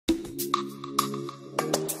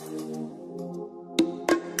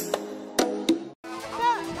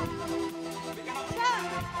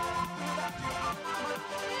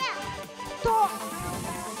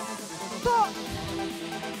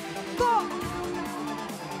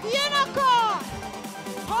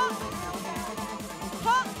ha,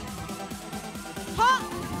 ha, ha,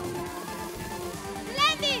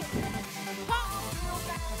 lendít, ha,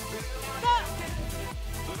 ha,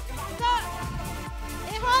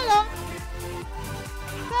 én hallom,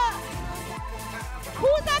 ha,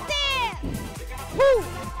 húzatér, hú,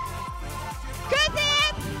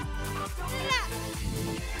 közép, le,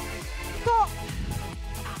 to,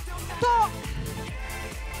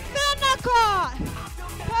 fönn akar,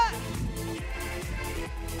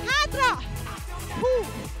 hátra,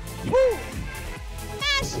 hú,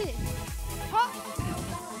 másik, ha,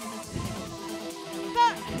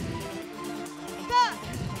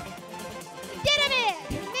 gyere még,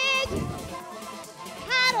 4,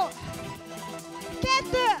 3,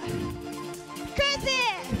 2, közé,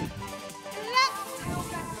 le,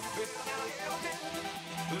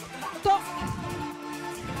 to,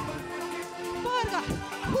 forga,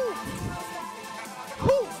 hú,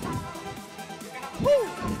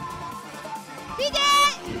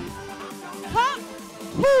 figyelj, ha,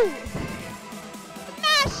 hú,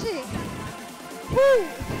 másik, hú,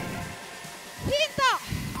 hinta,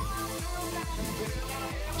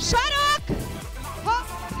 sarok, ha,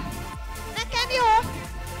 nekem jó,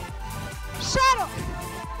 sarok,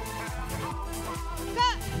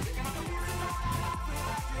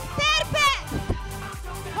 terpet,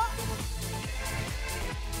 ha,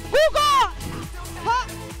 ugor, ha,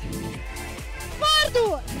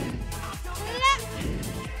 fordul, le,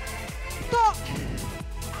 to,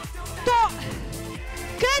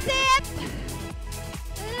 közép,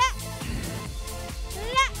 le,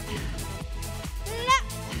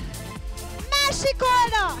 másik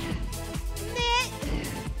oldal, 4,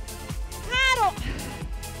 3,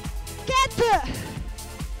 2,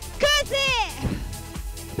 közé,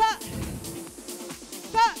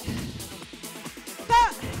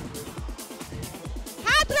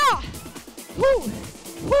 hátra, hú,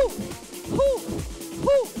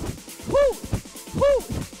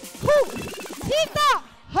 hinta,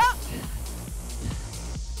 ha,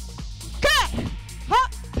 kör, ha,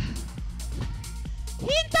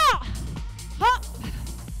 hinta, ha,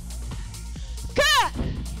 kör,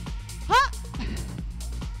 ha,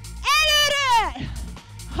 előről,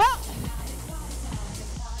 ha,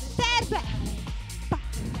 terve,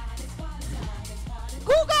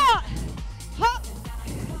 Google, ha,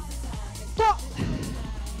 to,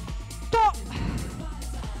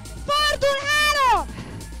 fordul 3,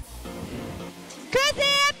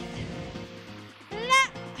 közép, le,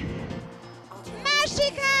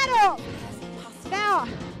 másik 3,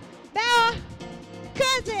 be a,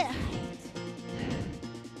 közé,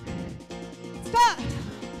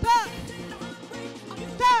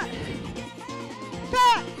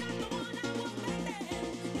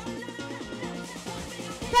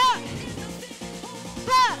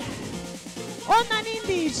 onnan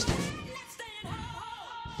indítsd!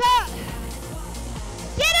 Föl!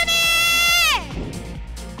 Gyere még!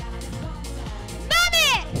 Na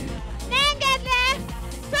még! Ne engedd le!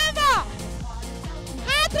 Fönn van!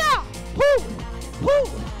 Hátra! Hú!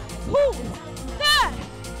 Föl!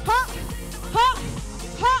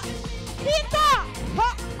 Ha! Hinta!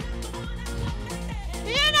 Ha!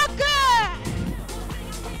 Jön a kör!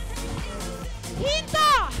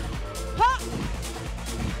 Hinta! Ha!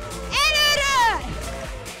 Előről!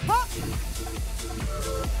 Ha!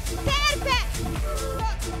 Terve! Ha!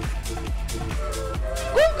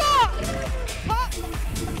 Google! Ha!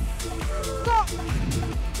 To!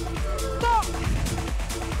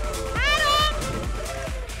 3!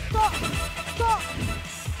 To!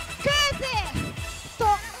 Közé!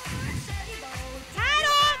 To!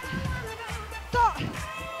 3! To!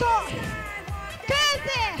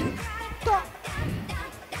 Közé! To!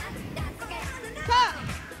 Ha!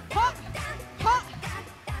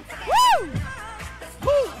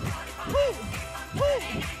 Hú!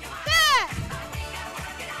 Fel!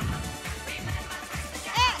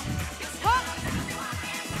 Ha!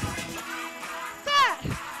 Fel!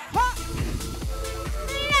 Ha!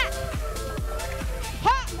 Le!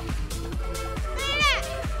 Ha! Le!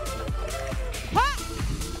 Ha!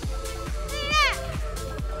 Le!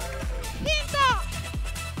 Hinta!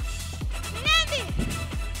 Lendi!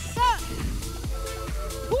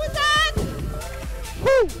 Húzad!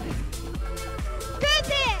 Hú!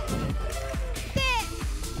 Közé! Té!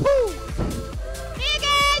 Hú! Még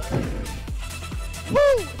egy! Hú!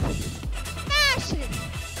 Másik!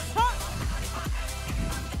 Ha!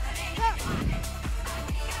 Ha!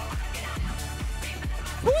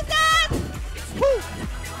 Húzad! Hú!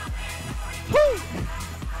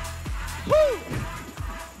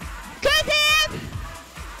 Közép!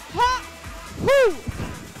 Ha! Hú!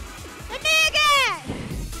 Még egy!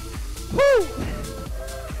 Hú!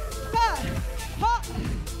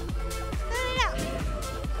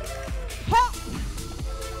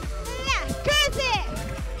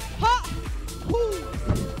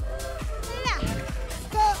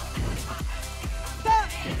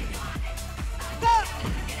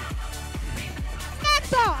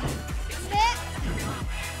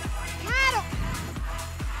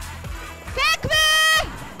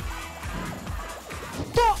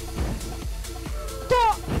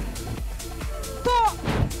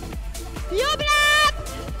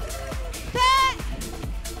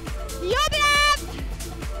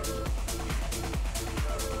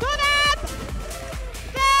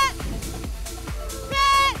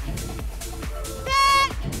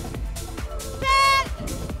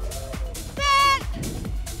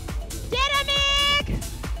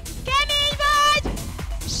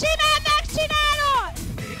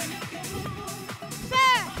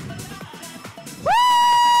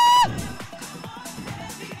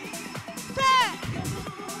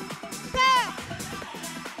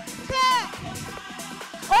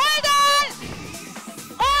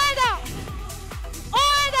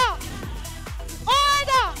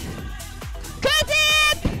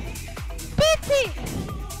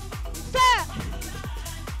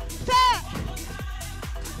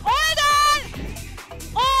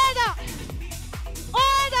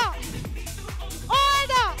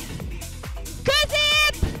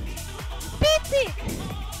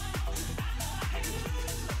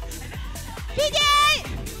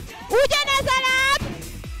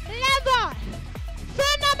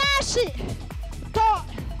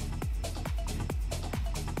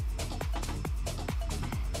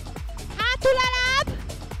 Fordul a láb.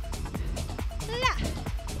 Le.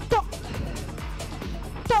 To.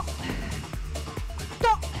 To.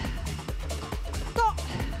 To. To.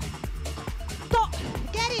 To.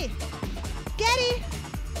 Geri. Geri.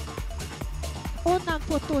 Onnan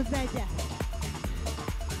fotózz egyet.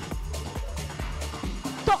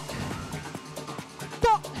 To.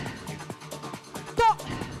 To. To.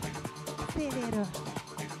 Széléről.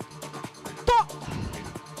 To.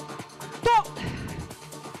 To.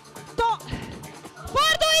 To.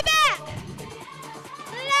 Fordulj be!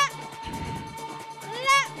 Le.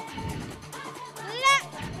 Le. Le.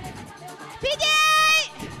 Figyelj!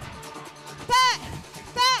 Fel!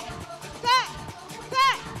 Fel! Fel!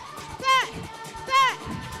 Fel! Fel! Fel!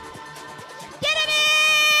 Gyere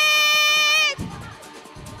még!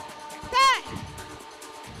 Fel!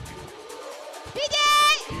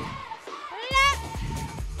 Figyelj! Le!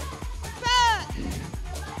 Fel!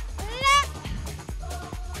 Le!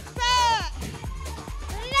 Fel!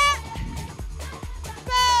 Le!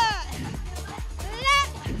 Fel! Le!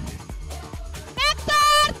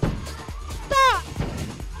 Megtart! Tart!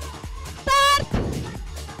 Tart!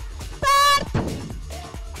 Tart!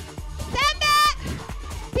 Szembe!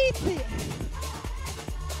 Pici!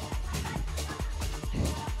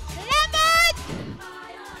 Nem vagy!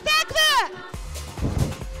 Fekvő!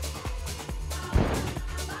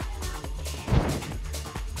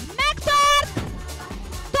 Megtart!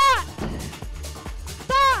 Tart!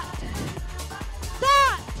 Tart!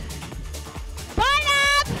 Tart!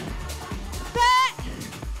 Balláb! Föl!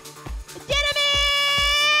 Gyere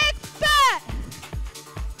még! Föl!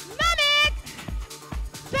 Na még!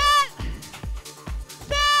 Föl!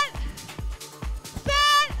 Föl!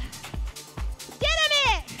 Föl! Gyere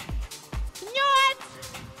még! 8!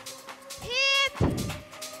 7!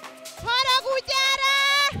 Haragudjál rá!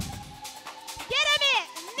 Gyere még!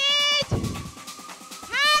 4!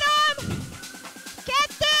 3!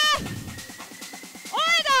 2!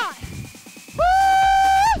 Oldal! Hú!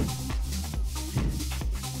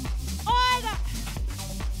 Oldal!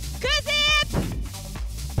 Közép!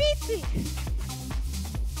 Pici!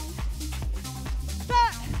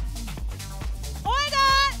 Föl!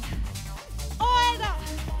 Oldal! Oldal!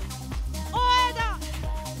 Oldal!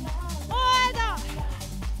 Oldal!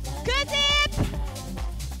 Közép!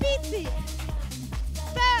 Pici!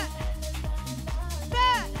 Föl!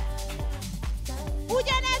 Föl!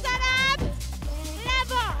 Ugyanez a láb! Le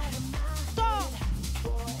van! Tol!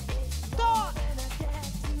 Tol!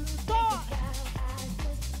 Tol!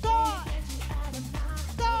 Tol!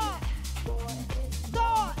 Tol!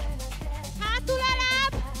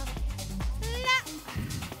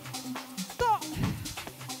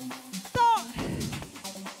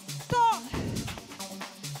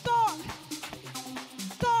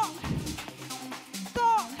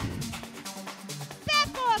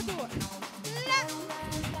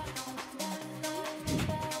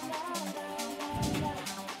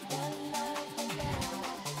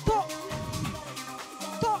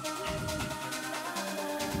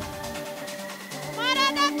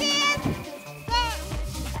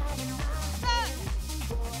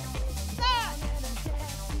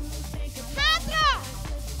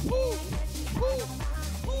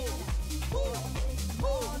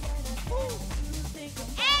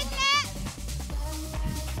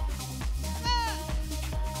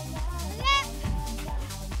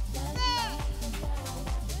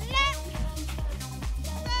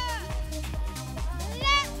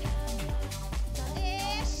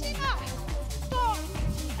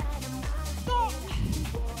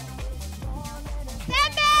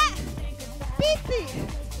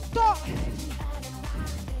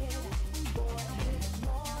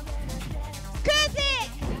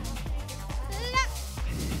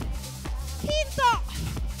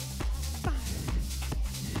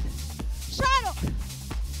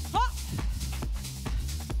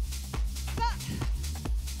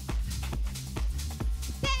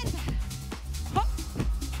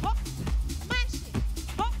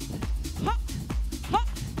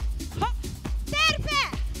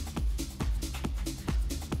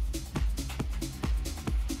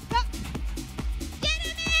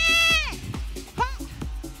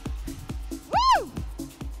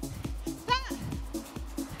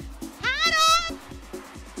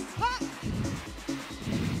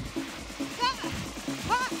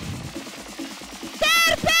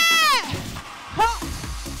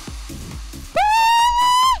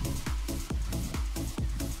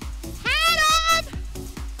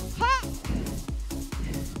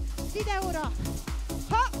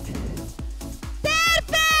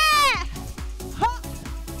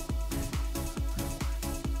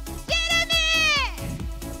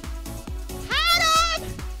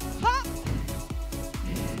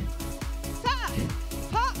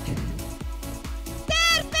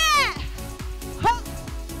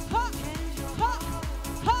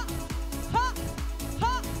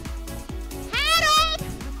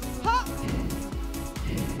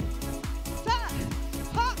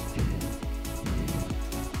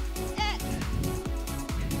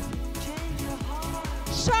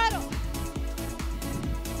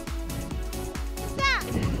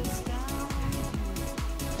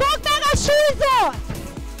 súlyzót!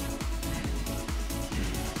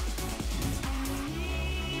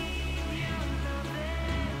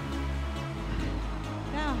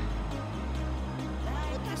 Ja.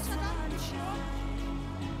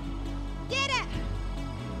 Gyere!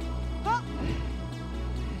 Hopp!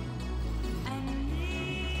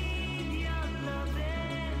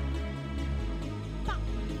 Pa!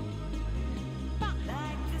 Pa!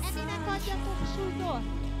 Eminek adjatok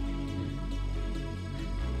súlyzót!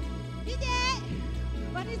 Figyelj!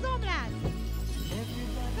 Van izomláz!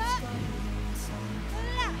 Föl!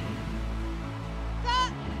 Le! Föl!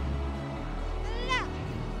 Le!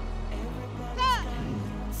 Föl!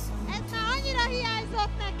 Ez már annyira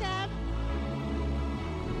hiányzott nekem!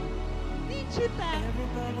 Nincs ütem!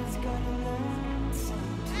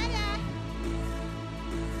 Erre!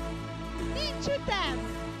 Nincs ütem!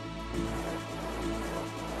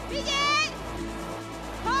 Figyelj!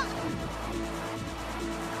 Ha!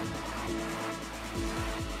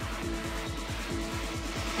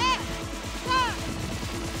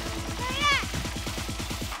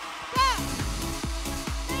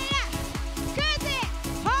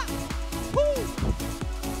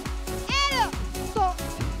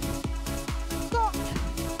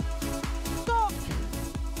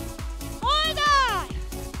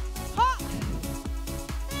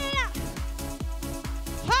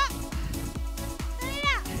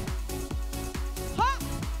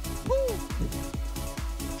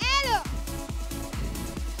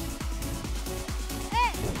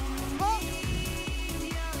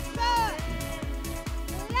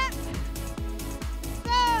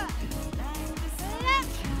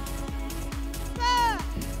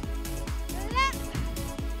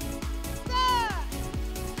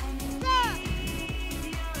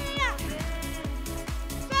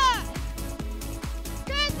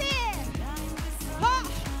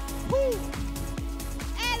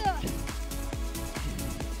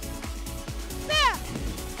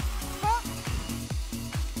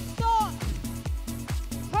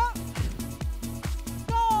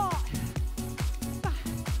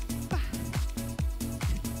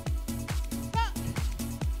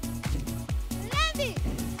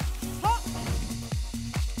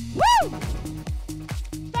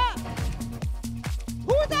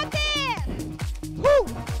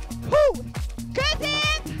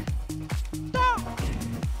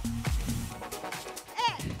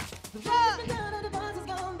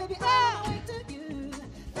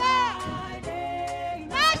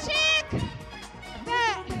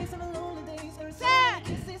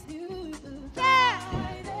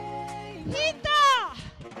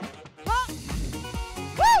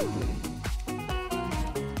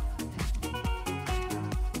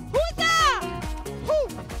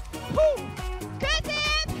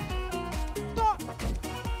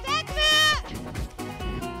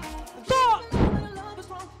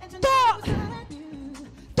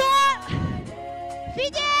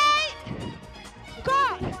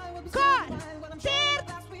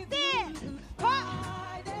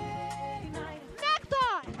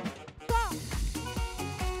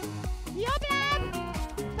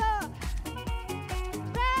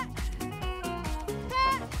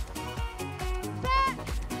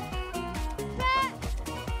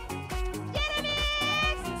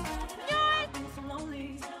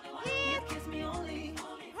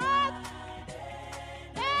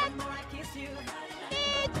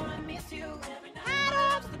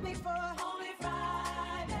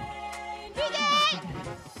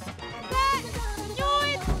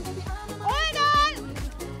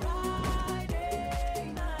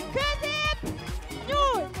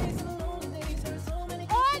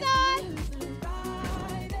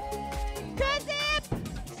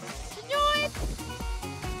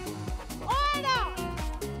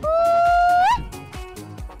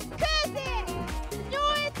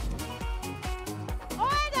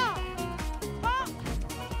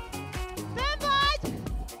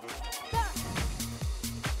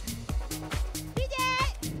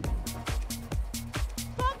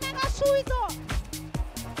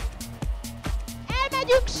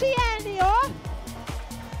 Elmegyünk sielni, jó?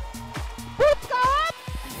 Pucka hopp!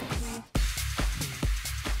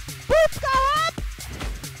 Pucka hopp!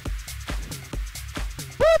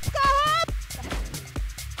 Pucka hopp!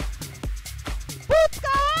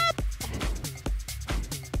 Pucka hopp!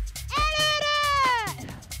 Előre!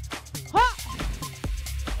 Hopp!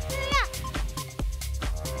 Le!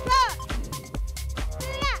 Föl!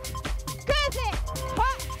 Le! Közé!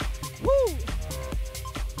 Hopp! Hú!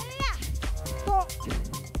 Le! Hopp!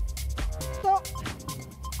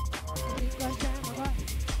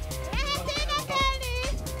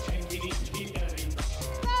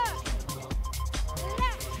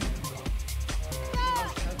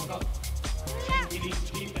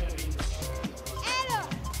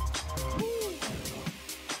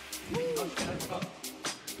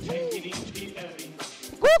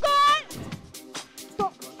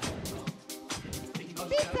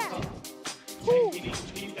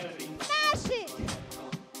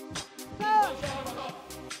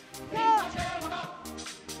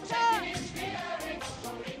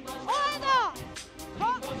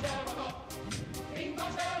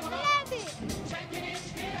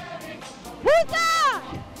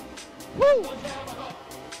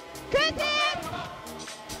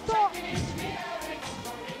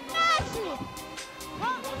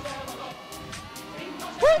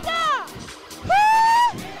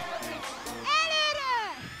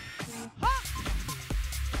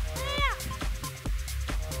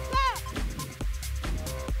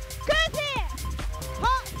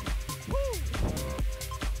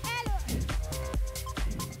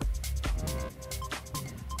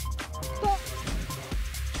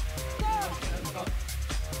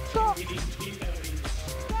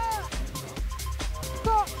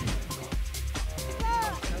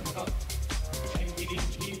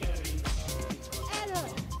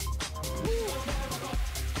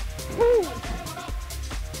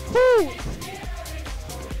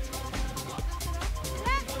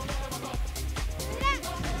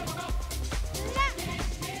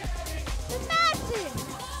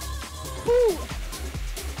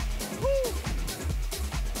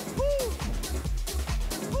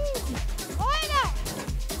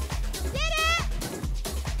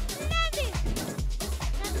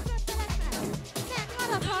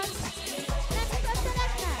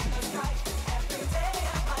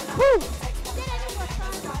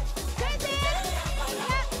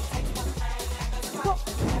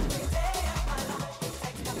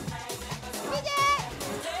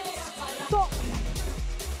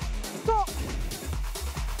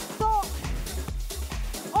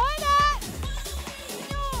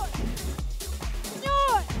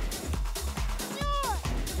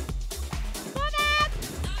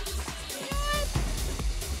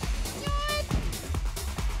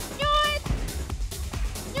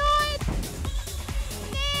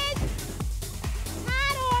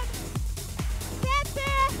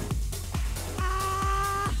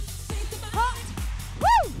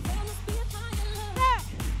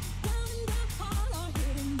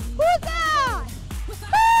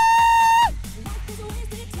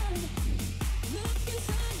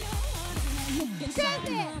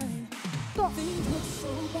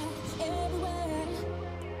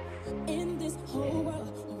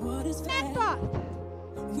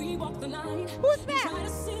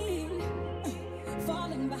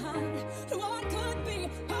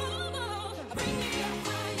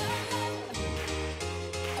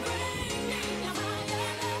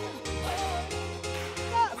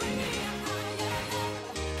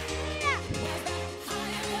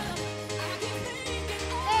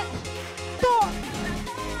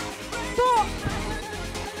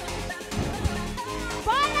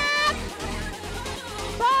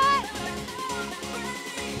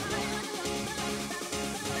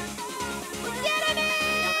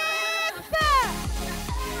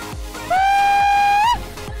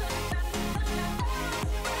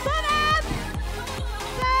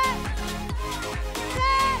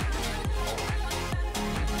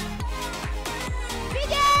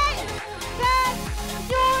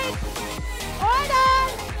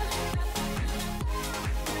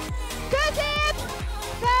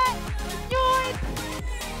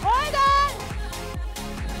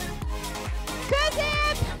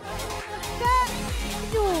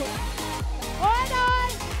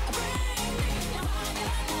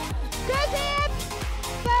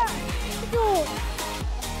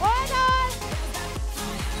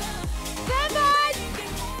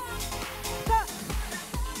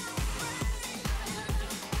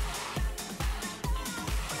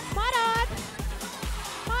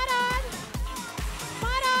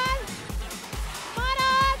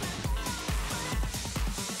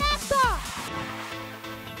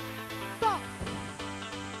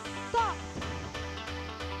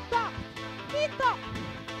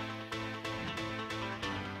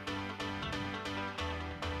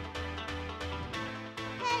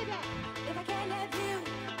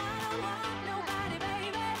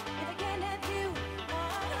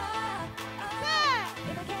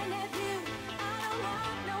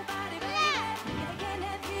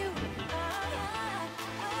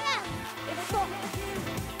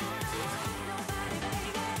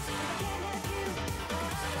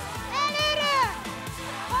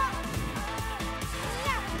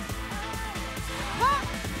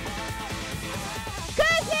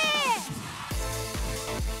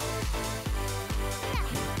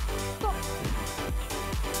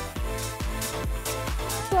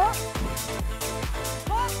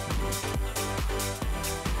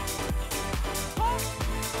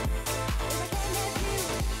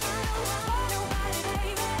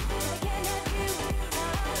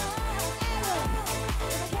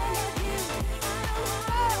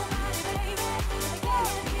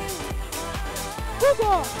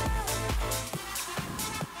 Hugo!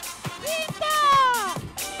 Linda!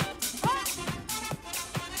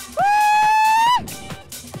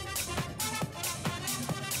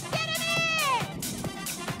 Jeremy!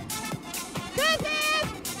 Közép!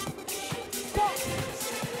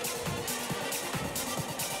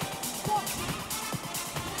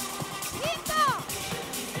 Linda!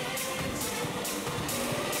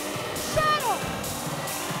 Sharon!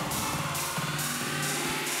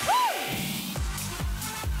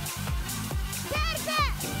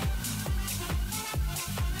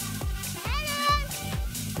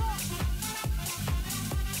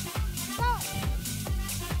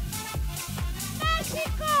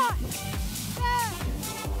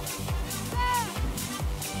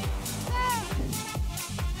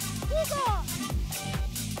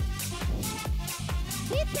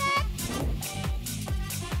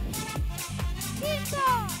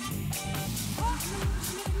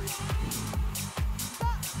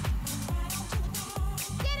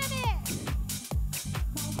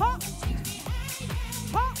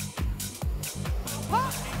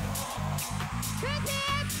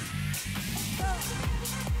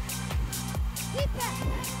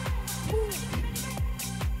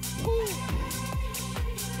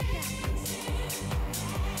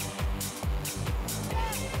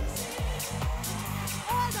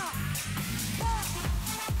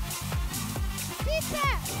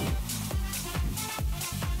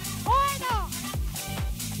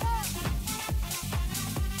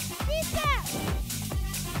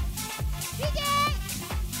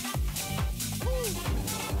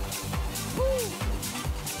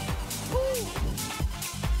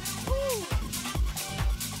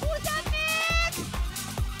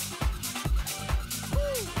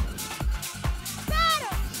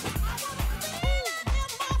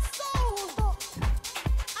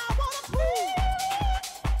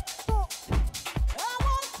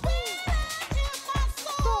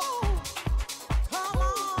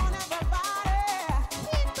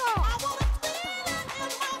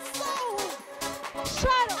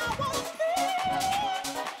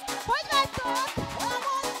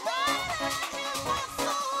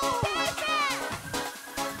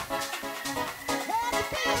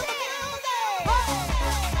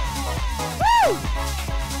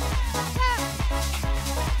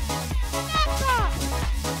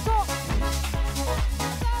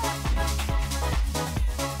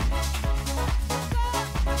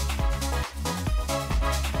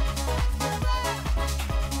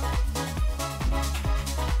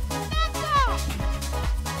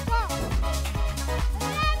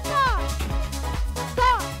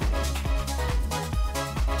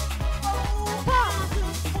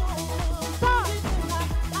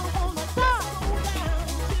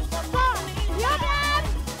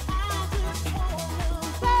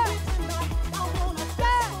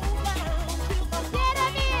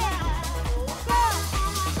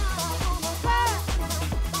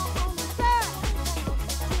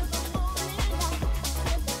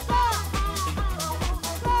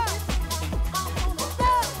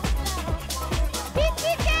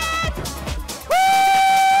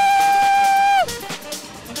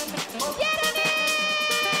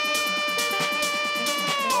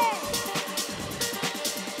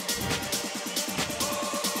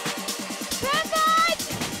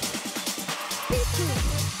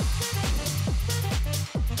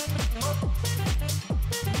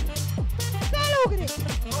 ugrik.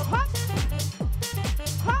 Hopp.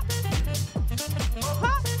 Hopp. Hopp.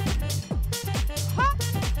 Hopp.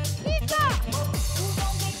 Vissza.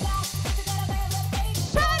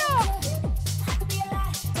 Sarok.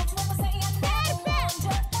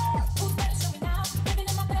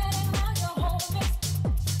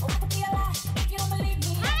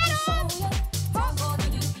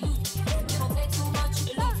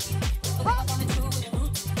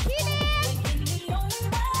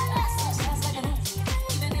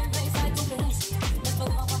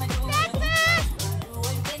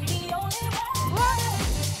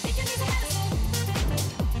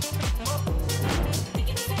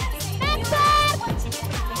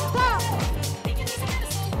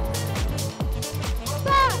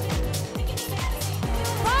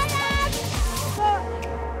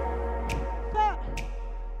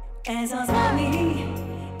 Ez az, ami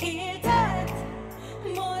éltet,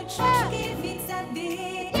 majd csak év viccet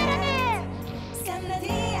véget.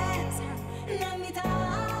 Szenvedélyed, nem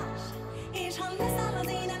vitás, és ha leszáll az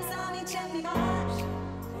én, nem számít semmi más.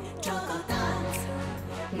 Csak a tánc,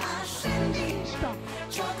 más semmi,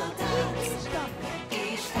 csak a tánc,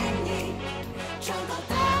 és ennyi. Csak a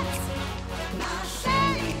tánc, más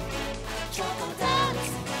semmi, csak a tánc,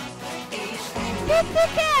 és ennyi.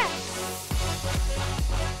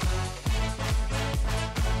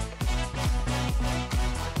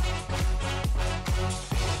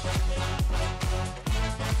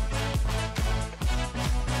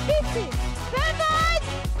 Pici, fenn vagy!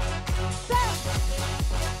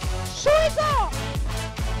 Súlyzó!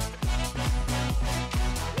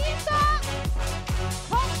 Vissza!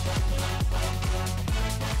 Hopp!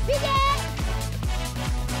 Figyelj!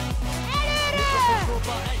 Előre!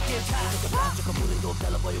 Csak a bulin dobd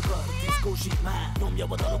el a bajokat, diszkósít már, nyomja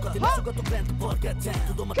a dalokat. Én leszogatok lent a parketten,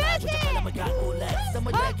 tudom a társa, csak velem a gágó lesz. De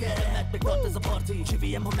majd reggel megtart ez a parti,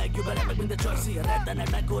 csiviem, ha megjön velem, meg minden csajszi. Reddenek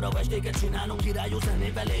mekkora estéket csinálunk, királyó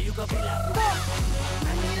zenével éljük a világot.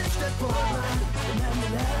 Mennyi este pormán, de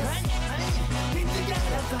nem lesz. Mindig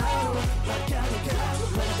erre várok, már kell,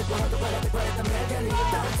 veletek maradok, veletem reggeli.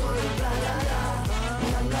 Táncoljunk, la la la,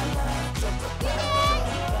 la la la. Csak a tánc,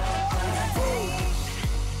 hogy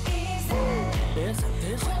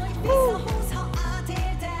visszahúz, ha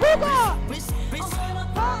átélted. Ahol a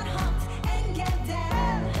várhat,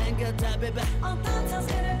 engedd el, baby. a tánc az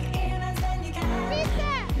örök élmez, ennyi kell.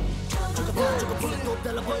 Csak a bulin dobd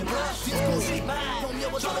el a bajokat, diszkósít már, nyomja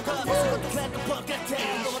a dalokat. Leszogatok lent a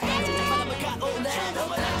parketten, tudom a társa, csak velem a gágó lesz. De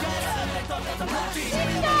majd reggel megtart ez a parti,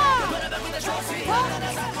 vele meg minden csajszi.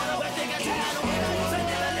 Reddenek mekkora estéket csinálunk, királyó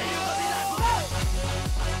zenével éljük a világot.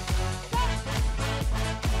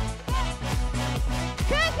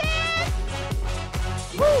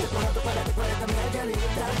 Maradok veletem reggeli,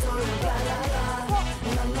 táncoljunk, la la la,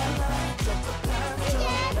 la la la. Csak a tánc,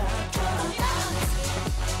 Csak a tánc,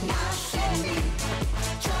 más semmi,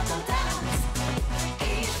 csak a tánc,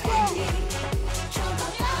 és ennyi. Csak a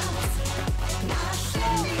tánc, más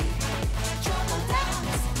semmi, csak a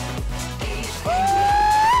tánc, és ennyi.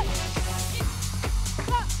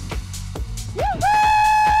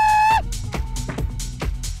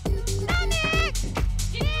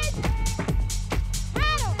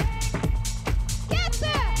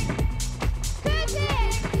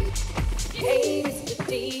 Hey, Mr.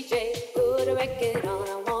 DJ, put a record on.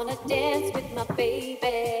 I wanna dance with my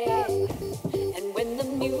baby. And when the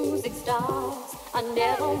music starts, I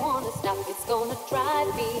never wanna stop. It's gonna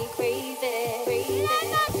drive me crazy, crazy.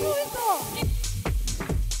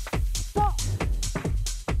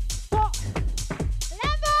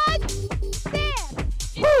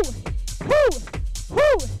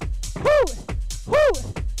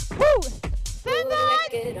 Put a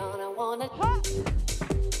record on. I wanna.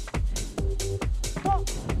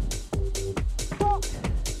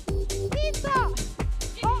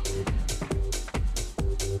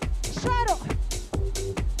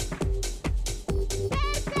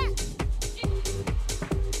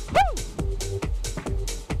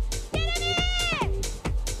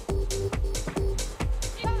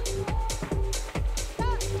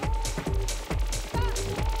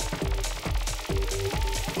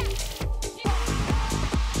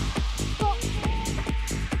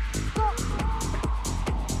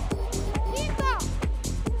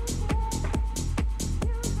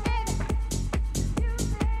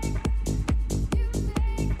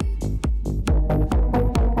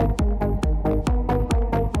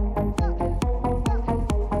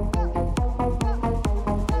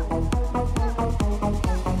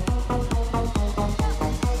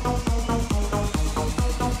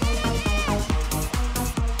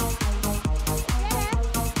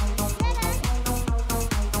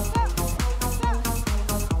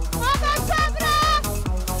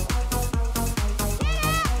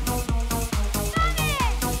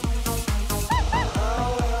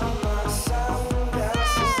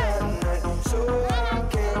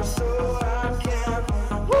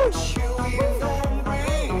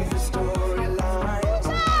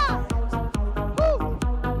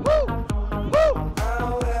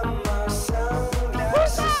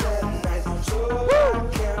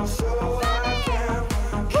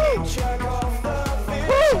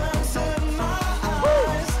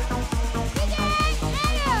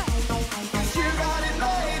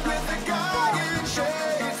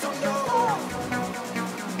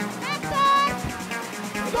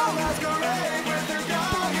 Don't masquerade with the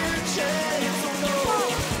garden shades. So no.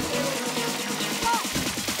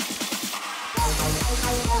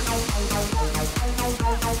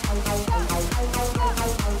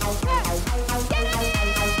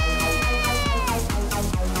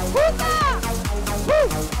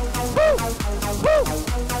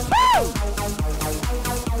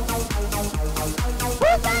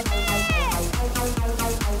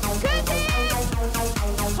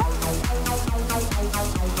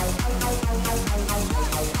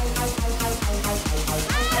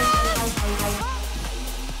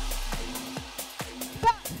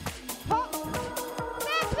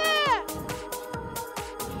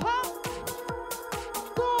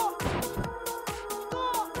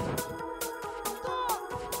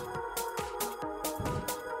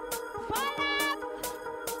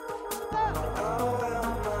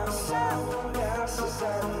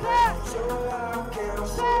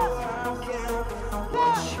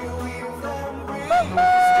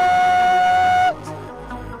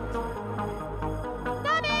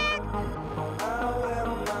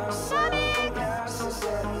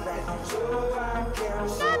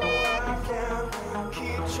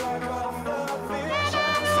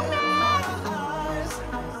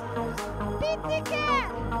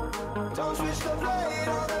 Don't switch the blade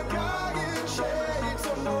on the garden shades.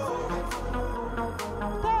 So no.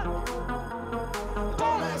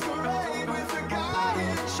 Don't masquerade with the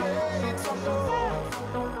garden shades. So no.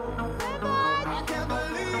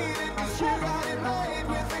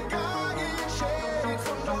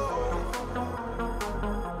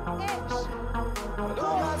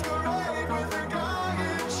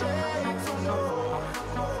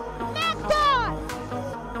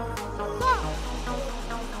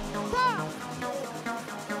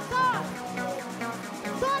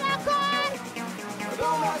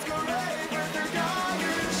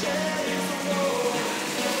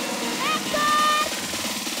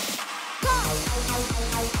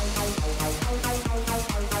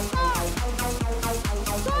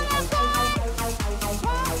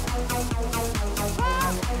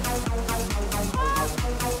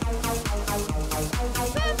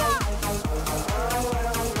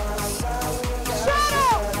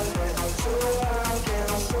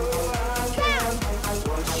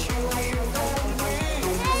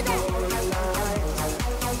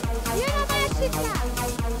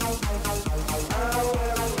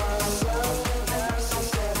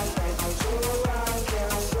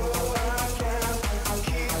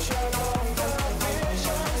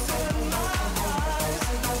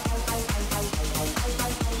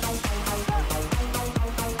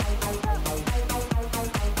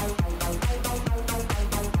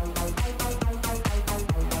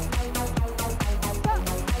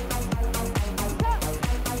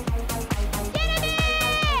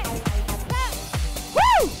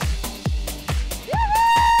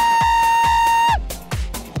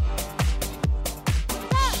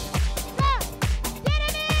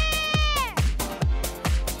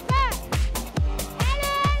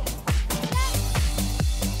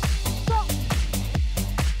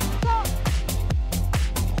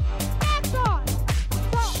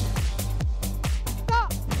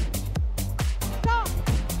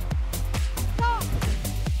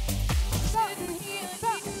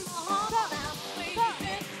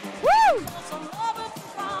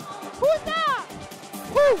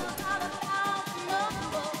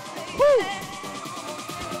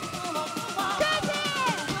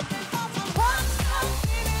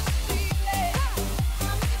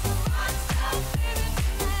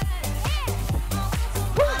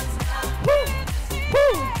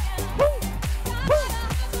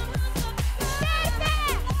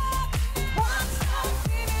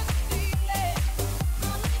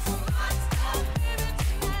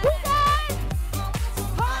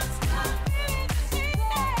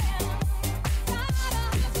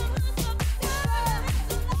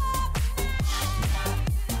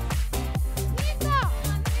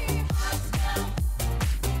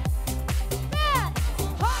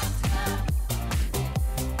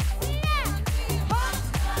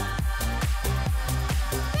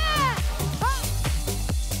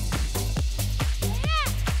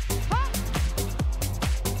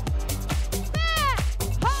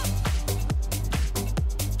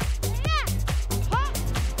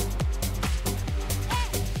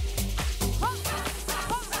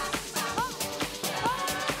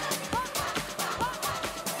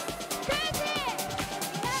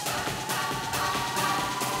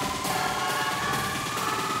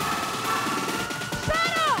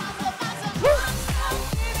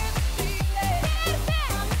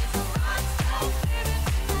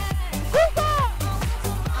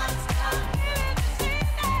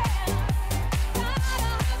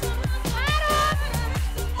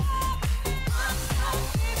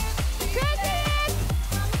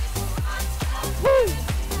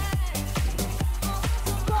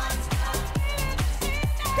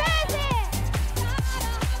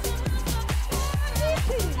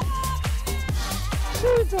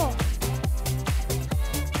 Hátul.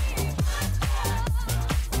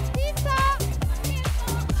 Vissza.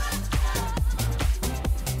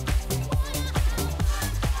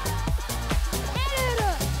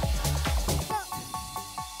 Előről.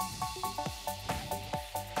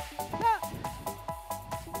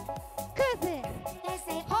 Közé. They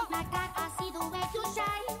say, oh my God, I see the way you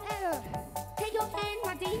shine. Elő. Take your hand,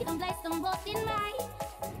 my dear, and place them both in mine.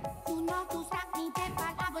 You know to stop me dead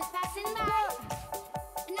while I was passing by.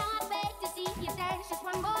 Now I beg to see you dance just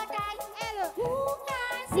one more time. Elő. Ooh,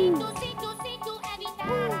 I see you every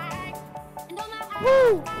time. And on my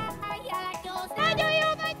Woo. eyes, I like your style. Nagyon jó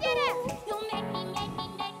vagy, gyere. You make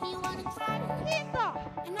me wanna try. Vissza.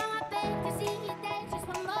 And now I beg to see you dance just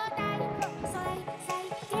one more time. So they say,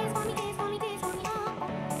 dance for me, dance for me, dance for me, oh.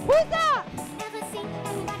 Húzza. Never seen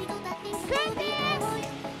anybody do the things you do Közé. before.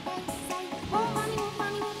 They say, move for me, move for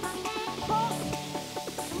me, move for me, oh.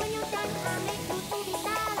 And when you're done, I make you do the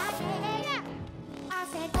style like that. I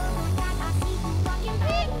said, oh my God, I see you walking by.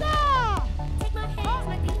 Vissza. Take my hands,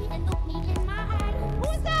 my dear, and look me in my eyes.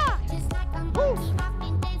 Húzza. Just like a monkey, I've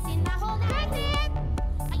been dancing my whole life. Közép.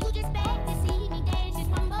 And you just beg to see me dance just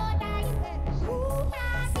one more time. Ooh,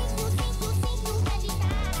 I see you every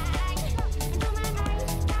time. And on my eyes,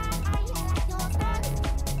 I like your style.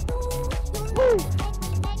 Ooh, you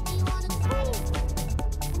make me wanna cry.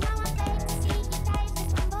 And now I beg to see you dance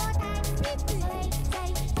just one more time. So they say,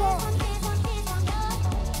 dance on, dance on, dance on, oh.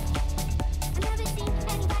 I never seen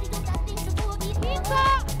anybody do the things you do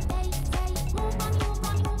before. They say, move for me, move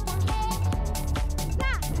for me, move for me, yeah.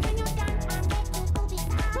 When you're done, I make you do the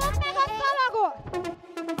style Fogd meg a like that. szalagot.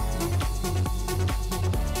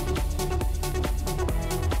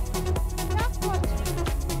 Rakod.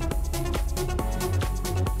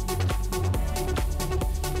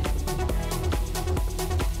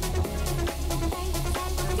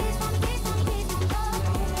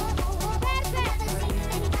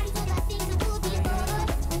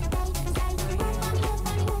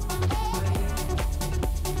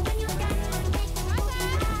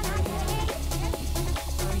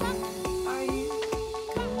 Are you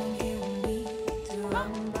coming here with me to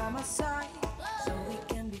run by my side so we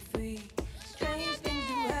can be free? Strange things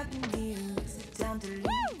do happen here. Is it time to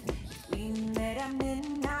leave? If we met at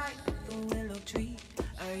midnight at the willow tree,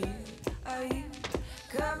 are you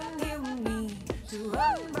coming here with me to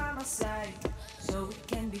run by my side so we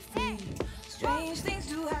can be free? Strange things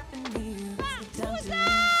do happen here. Is it time to Húzza.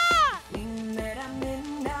 leave? If we met at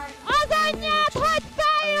midnight Az anyját, hogy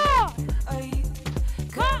feljön. Are you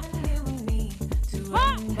coming here with me to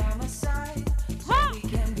run by my side so we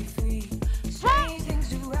can be free? Strange things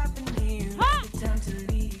do happen here. It's time to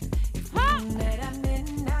leave. If we met at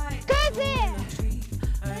midnight, Közé.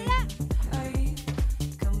 are you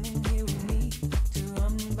coming here with me to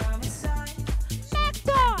run by my side?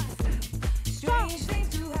 Megtart. Strange things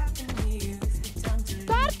do happen here. It's time to leave.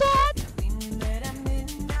 Tartod. If we met at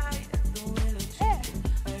midnight at the willow tree,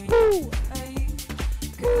 Hú. are you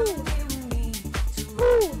coming here with me to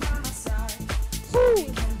run by my side so Hú. we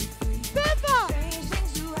can be free? Fönn van. Strange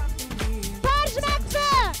things do happen here. Tartsd meg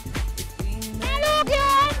fönn. We Ne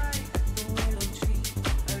lógjon. at the willow tree,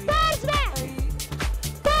 are you Tartsd meg.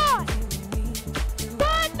 Tart.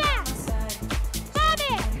 Tart meg. side?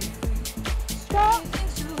 Mami. Stop.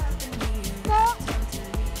 Things do happen here. Stop.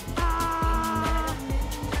 Ah.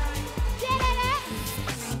 Gyere le.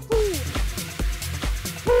 Hú.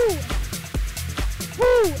 Hú.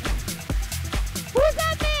 Hú.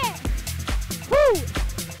 Húzzad még. Hú.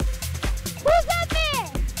 Húzzad még.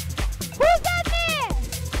 Húzzad még.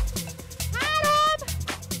 3,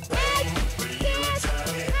 1, 2,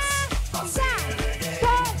 3, zár.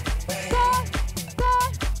 Tart. Tart.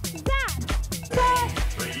 Tart. Zár. Tart.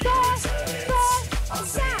 Tart. Tart. Zár.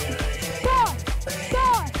 Tart.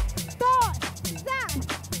 Tart. Tart. Zár.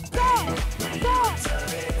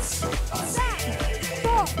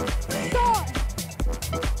 Tart. Tart.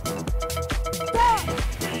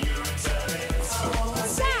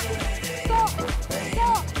 Zár. Tart.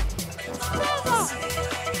 Tart.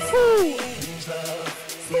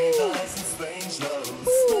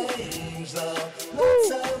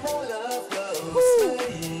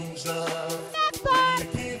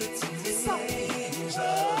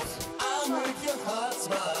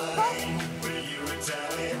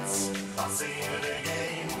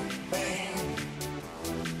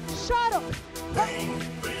 Sarok!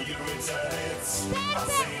 Húzza!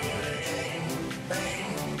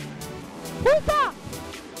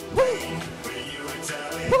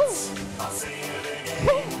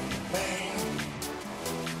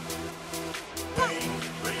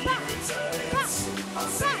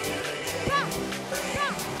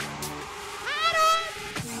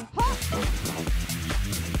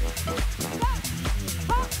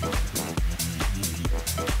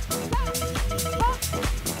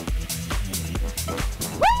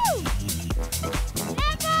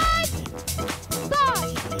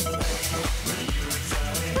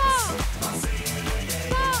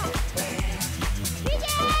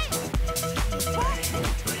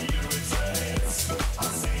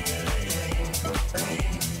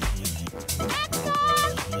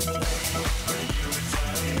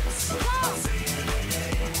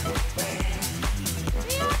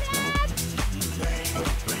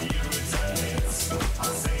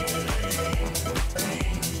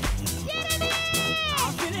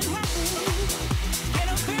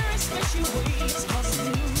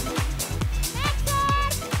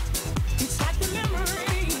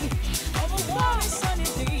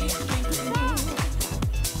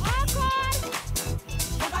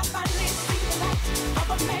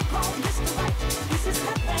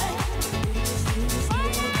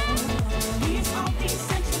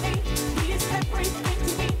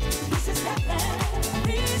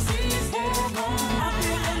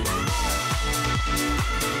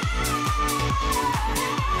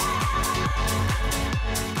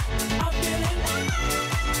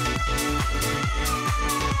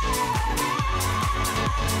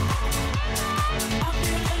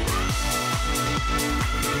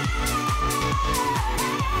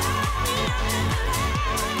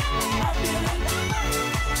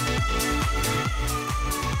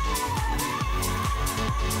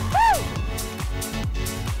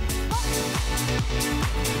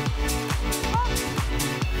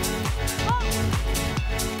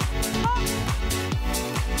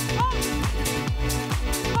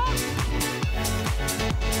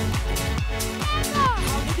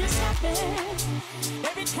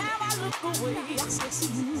 Every time I look away, I still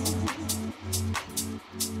see you.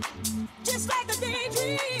 Just like a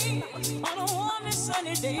daydream on a warm and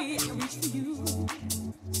sunny day, I reach for you.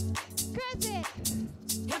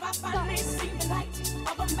 Have I finally seen the light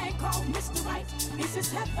of a man called Mr. Right? This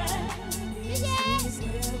is heaven. This is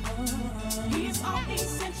heaven. He is all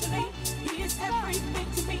essentially. He is everything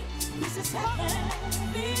to me. This is heaven.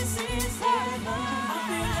 This is heaven. I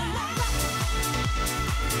feel alive.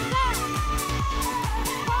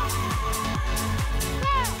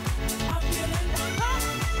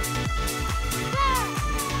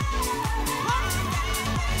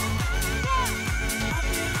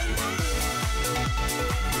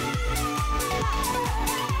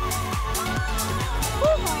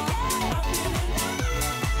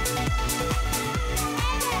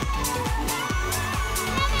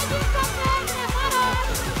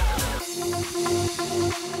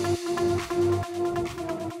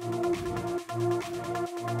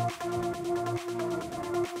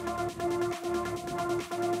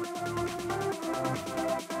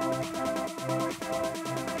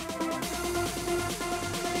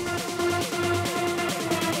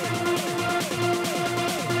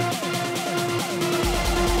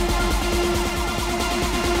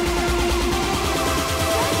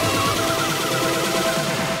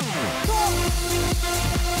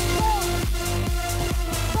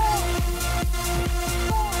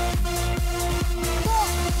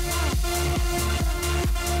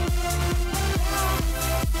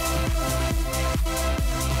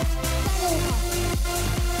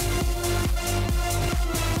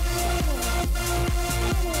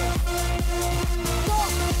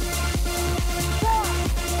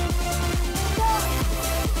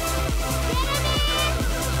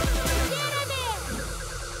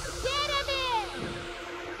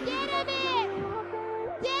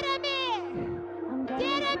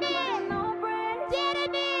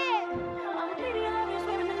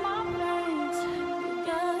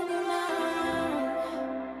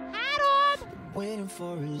 Waiting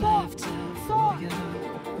for a lifetime for you.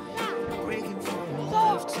 Breaking for a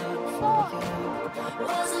lifetime for you.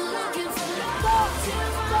 Wasn't looking for love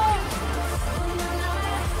till my life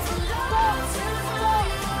for love till my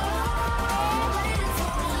waiting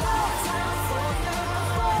for a lifetime for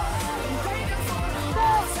you. Breaking for a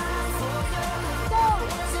lifetime for you.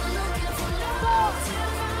 Wasn't looking for love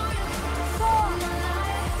till my life for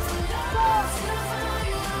love till my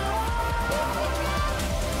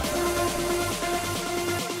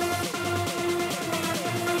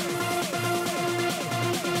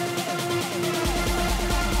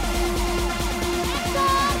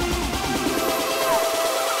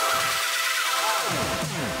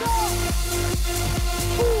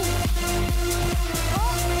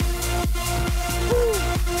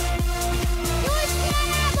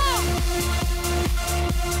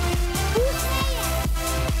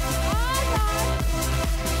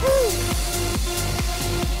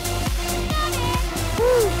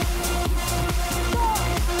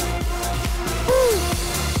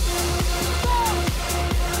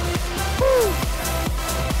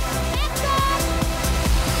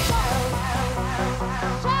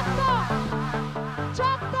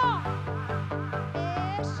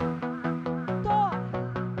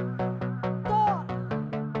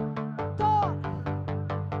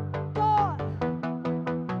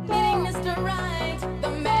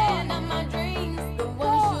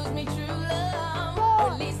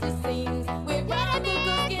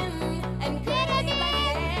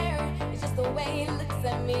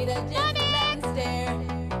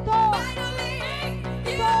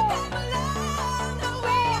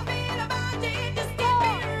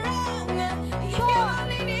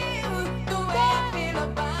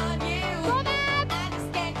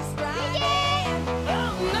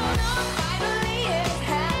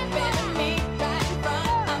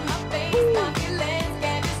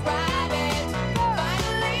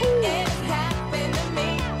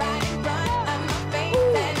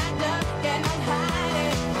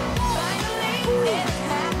Bye.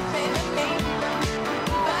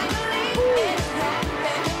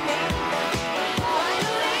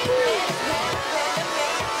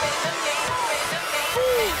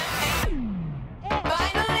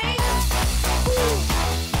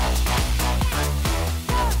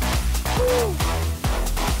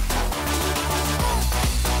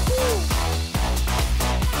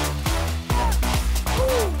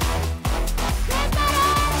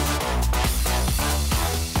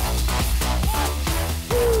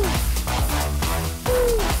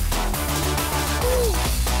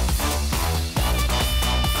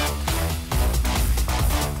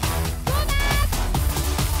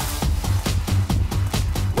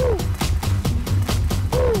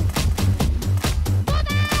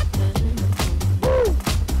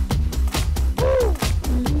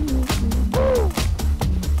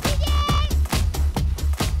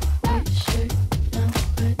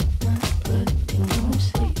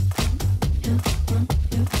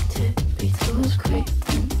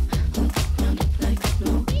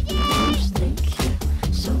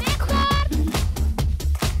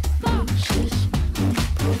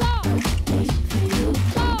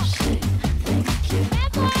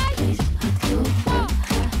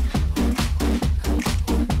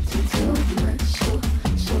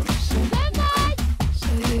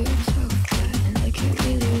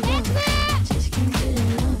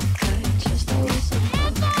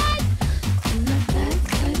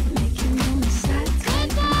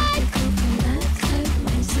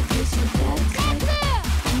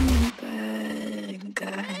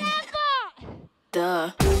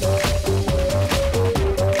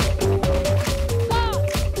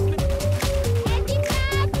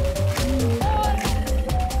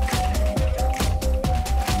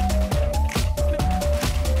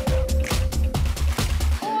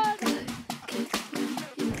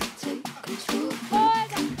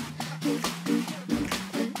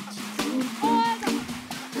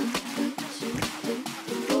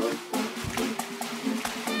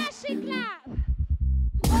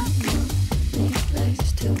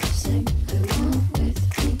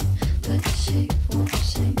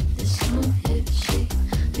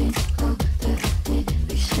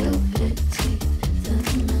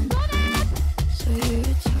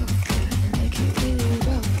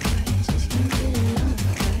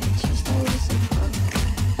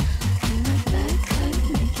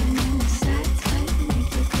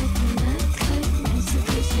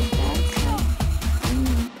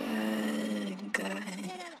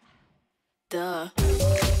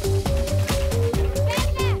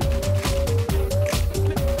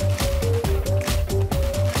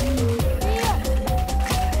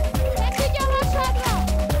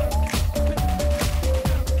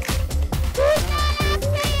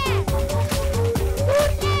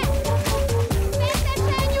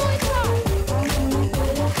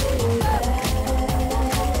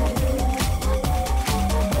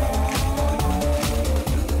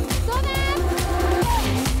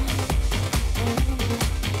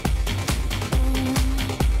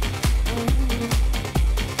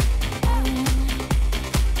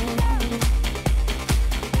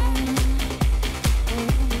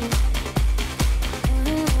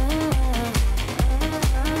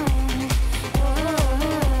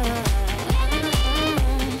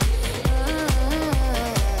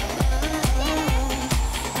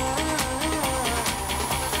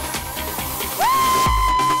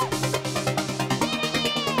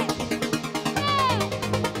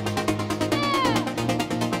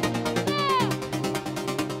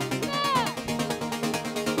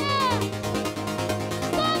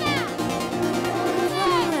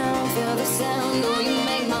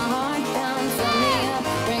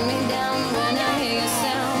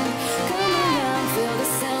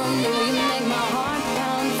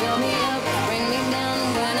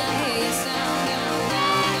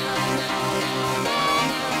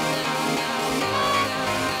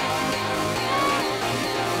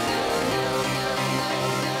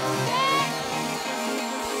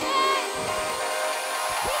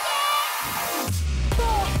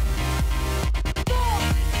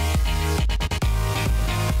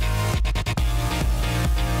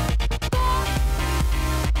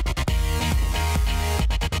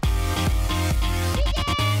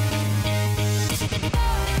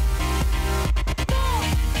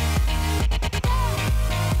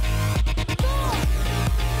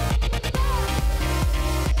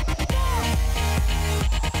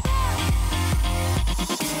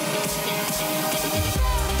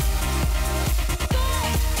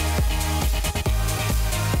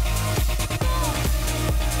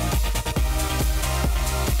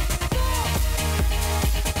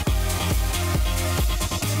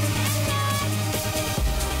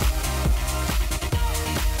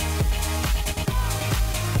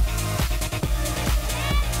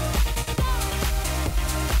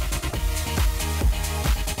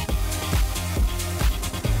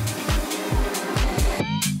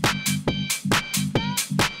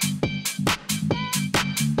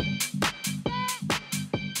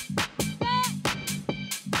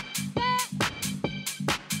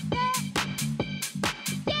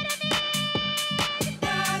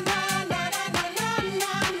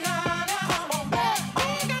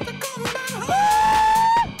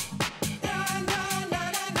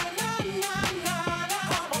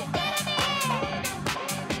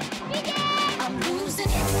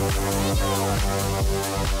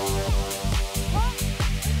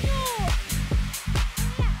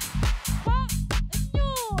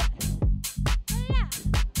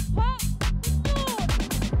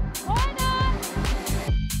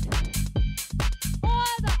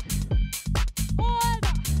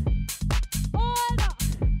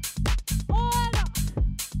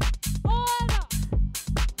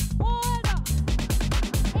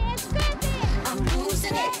 I'm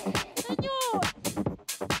losing it.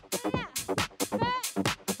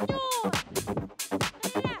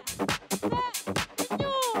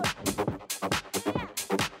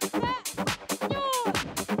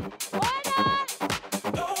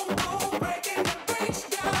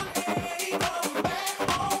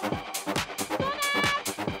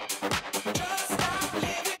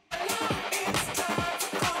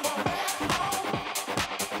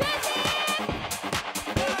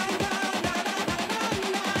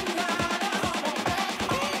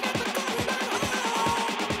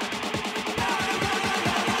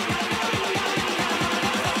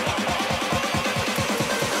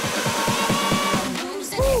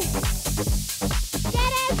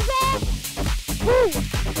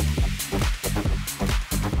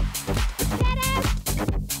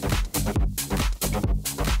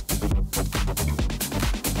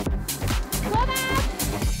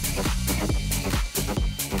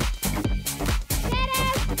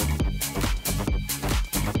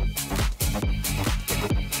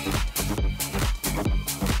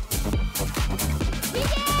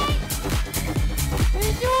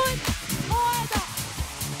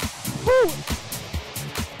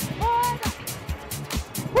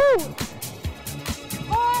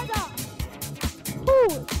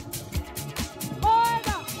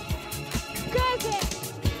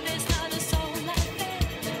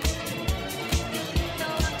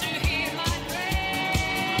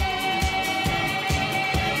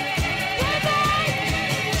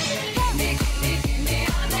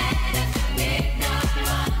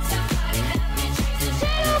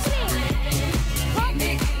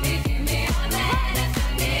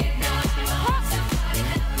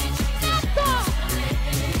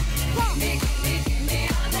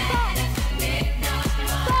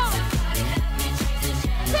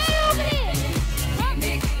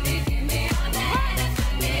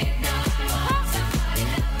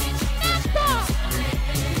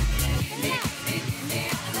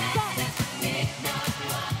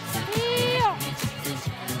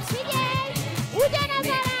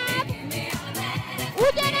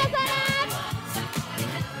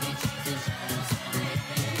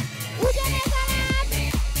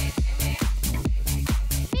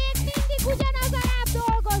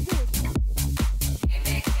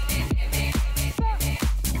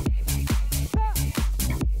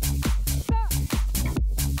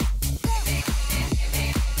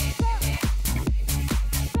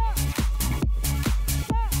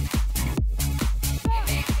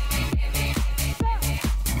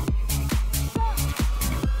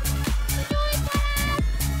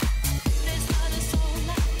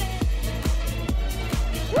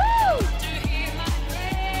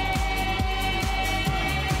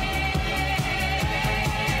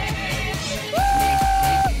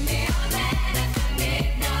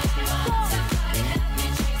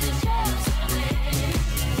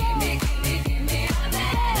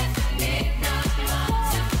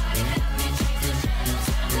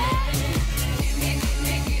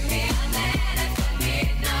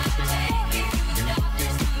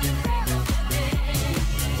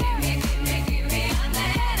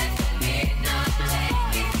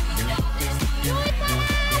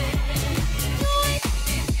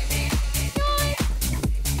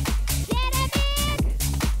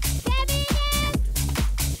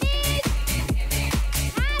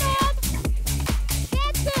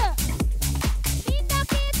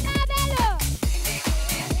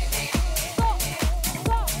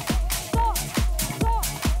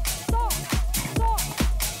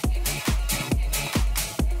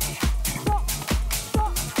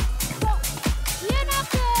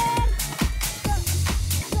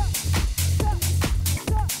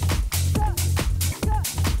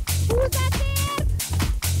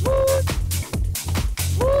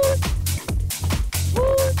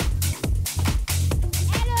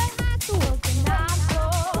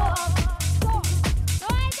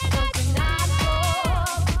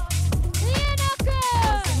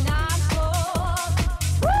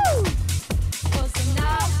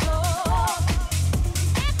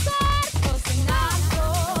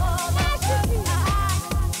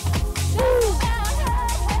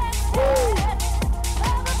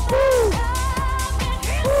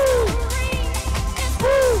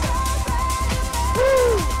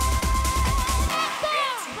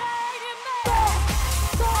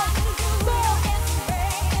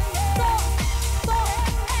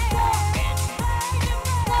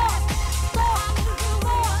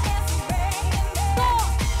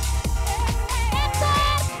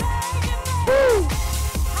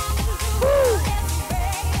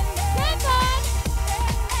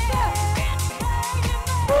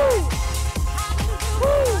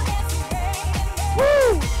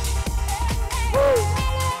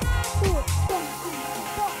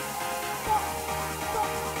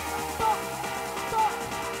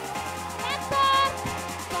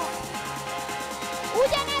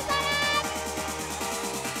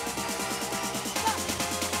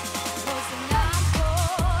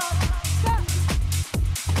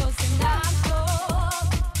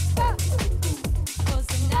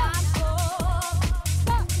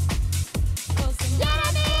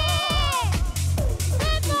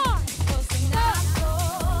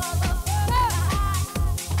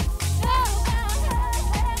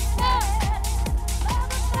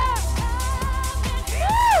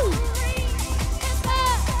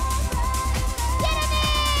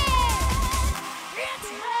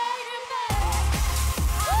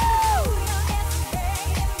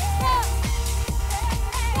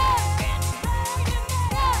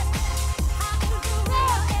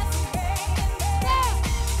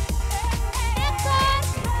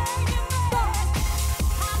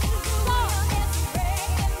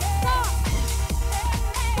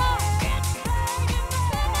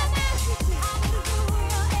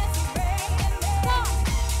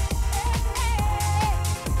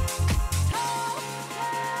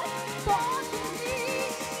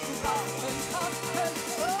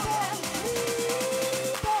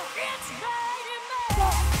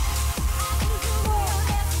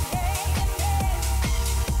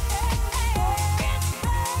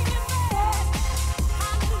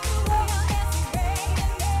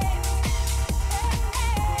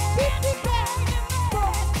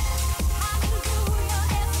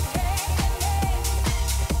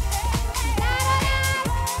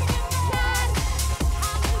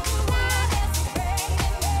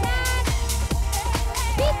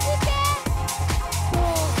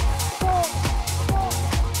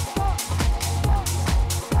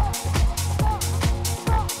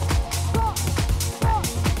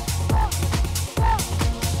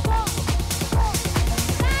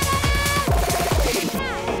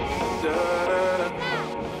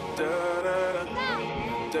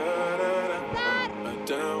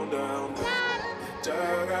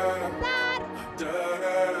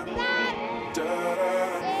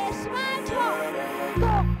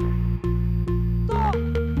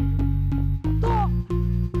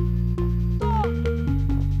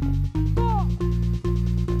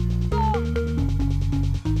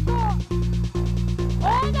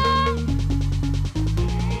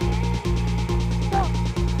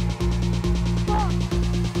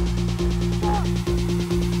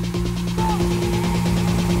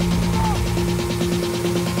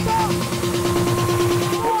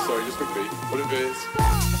 What if it's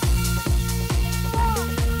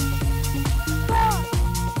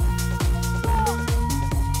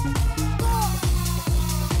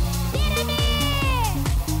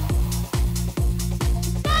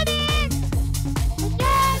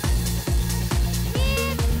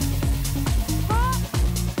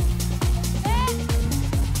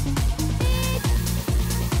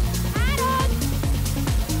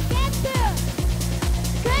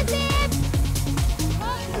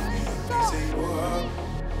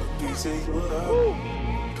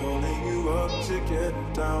calling you up to get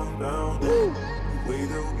down, down. The way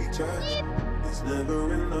that we touch is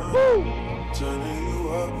never enough. Turning you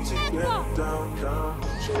up to get down, down.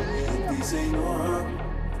 Show me a piece ain't no hug,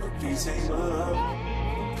 a piece ain't no love.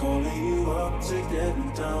 Calling you up to get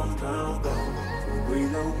down, down, down. The way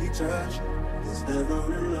that we touch is never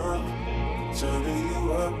enough. Turning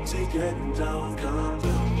you up to get down, down,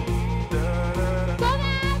 down. Da, da, da.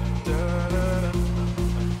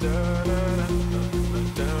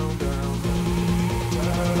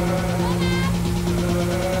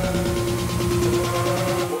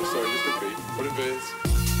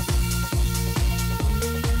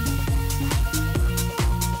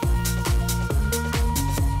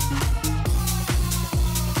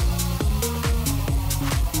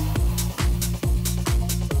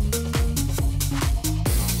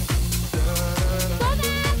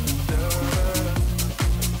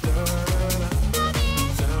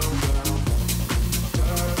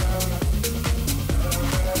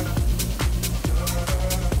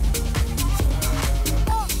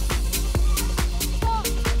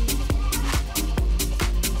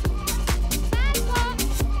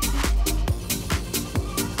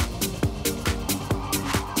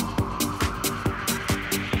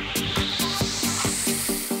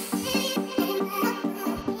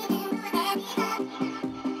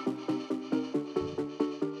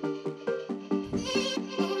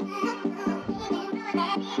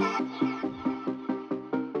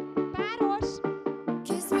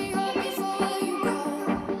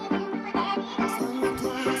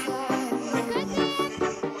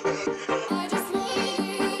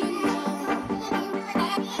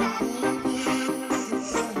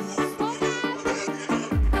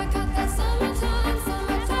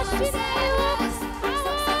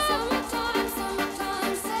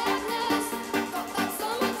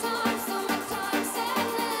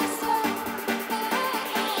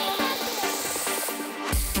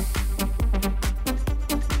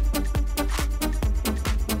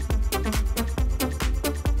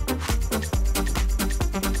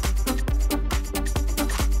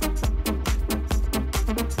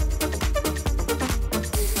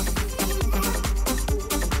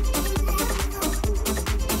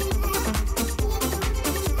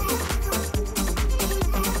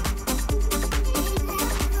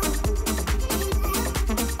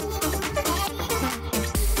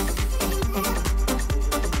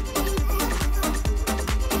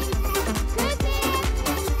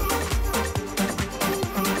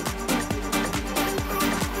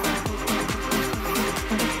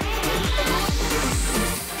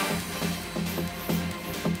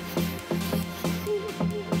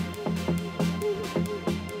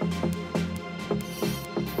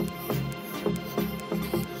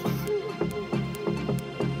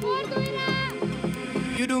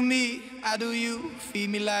 You do me, I do you.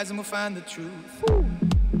 Feed me lies and we'll find the truth.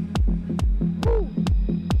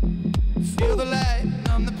 Feel the light,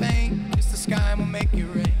 numb the pain. Kiss the sky and we'll make it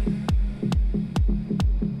rain.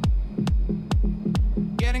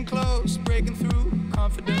 Getting close, breaking through.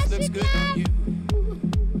 Confidence looks good on you.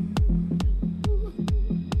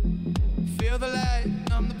 Feel the light,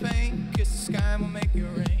 numb the pain. Kiss the sky and we'll make it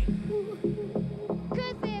rain.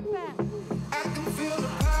 I can feel the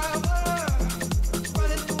power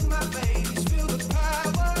running through my veins. Feel the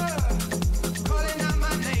power calling out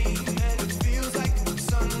my name, and it feels like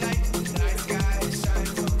sunlight, night sky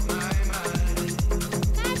shines on my mind.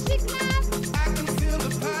 I can feel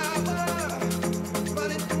the power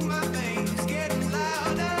running through my veins, getting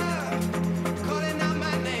louder, calling out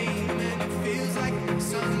my name, and it feels like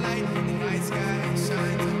sunlight, night sky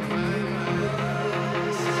shines on my mind.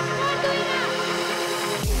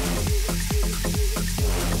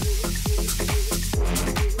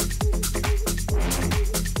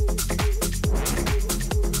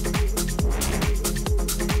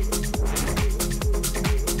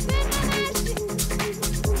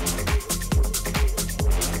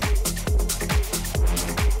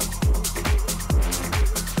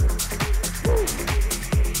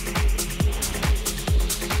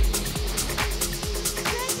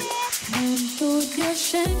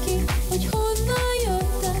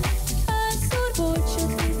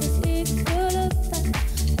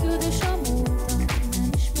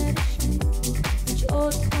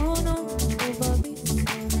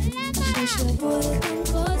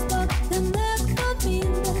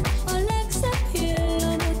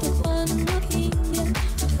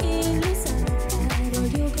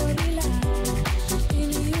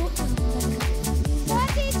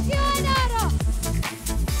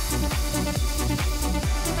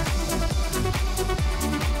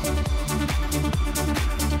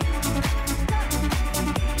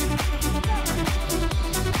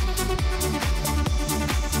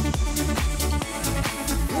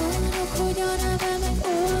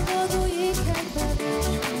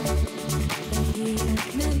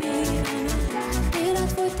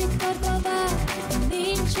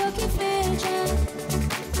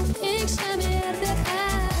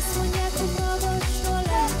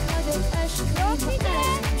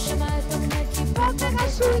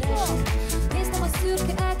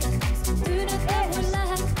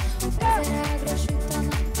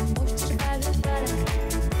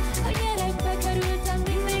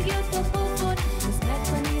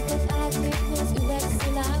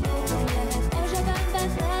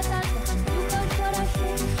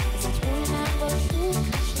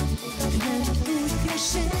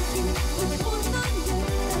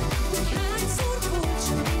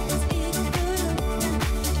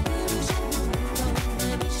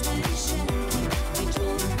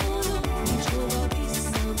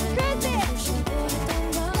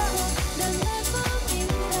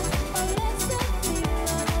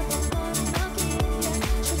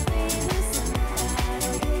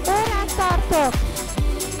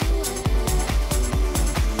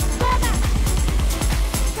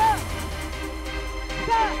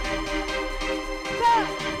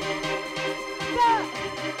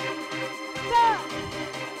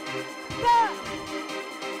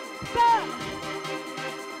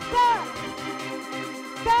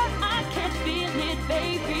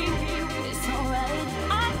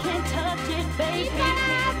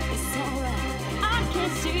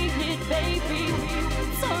 see it, baby.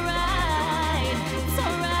 It's alright, it's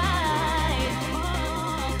alright.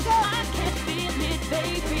 Oh, I can feel it,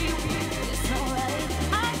 baby. It's alright.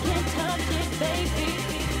 I can touch it, baby.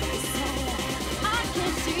 It's alright. I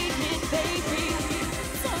can see it, baby.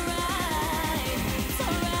 It's alright, it's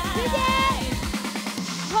alright.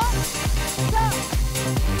 Hop, stop.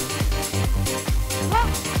 Hop,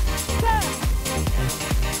 stop.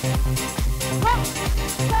 Hop,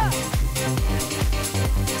 stop.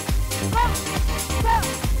 Hop, stop.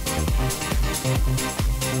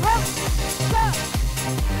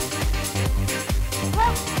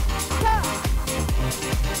 Hop, stop. Hop, stop.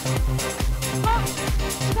 Hop,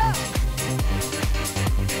 stop.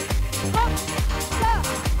 Hop, stop.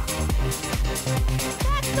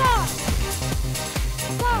 That's all.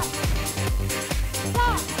 Stop.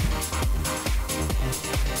 Stop.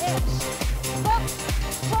 Ish. Stop.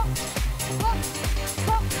 Stop.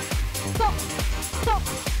 Stop.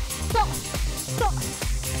 Stop. Stop.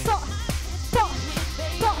 Stop. Stop. Stop. Stop.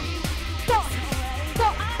 Stop. Stop. Stop.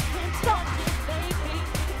 Stop. Stop.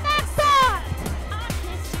 Next time.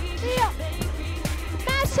 Io.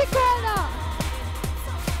 Mexicana.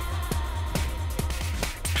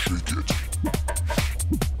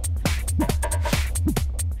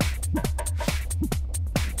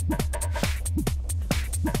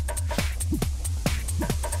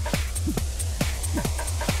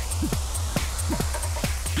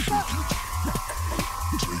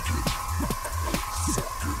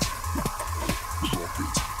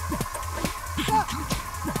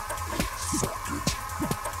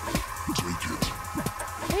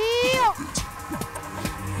 Io.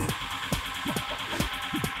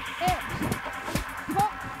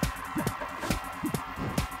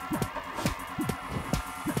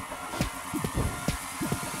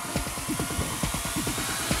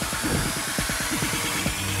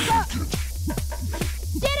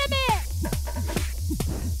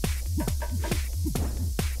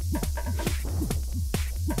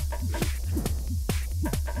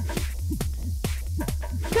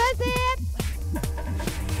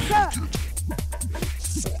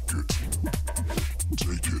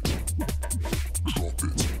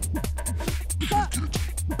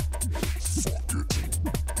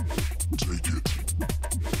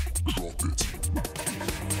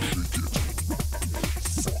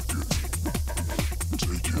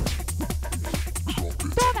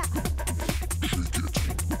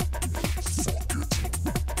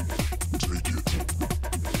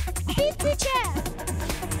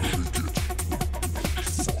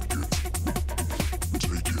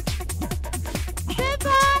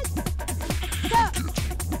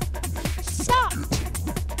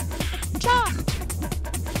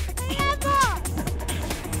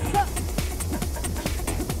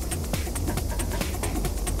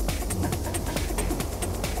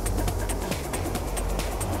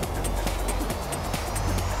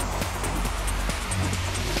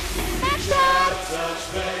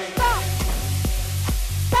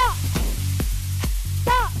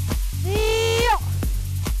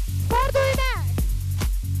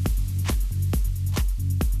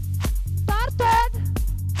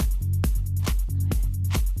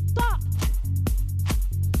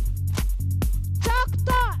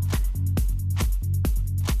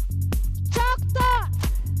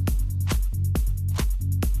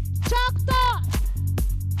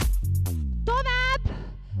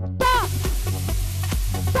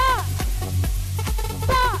 Stop!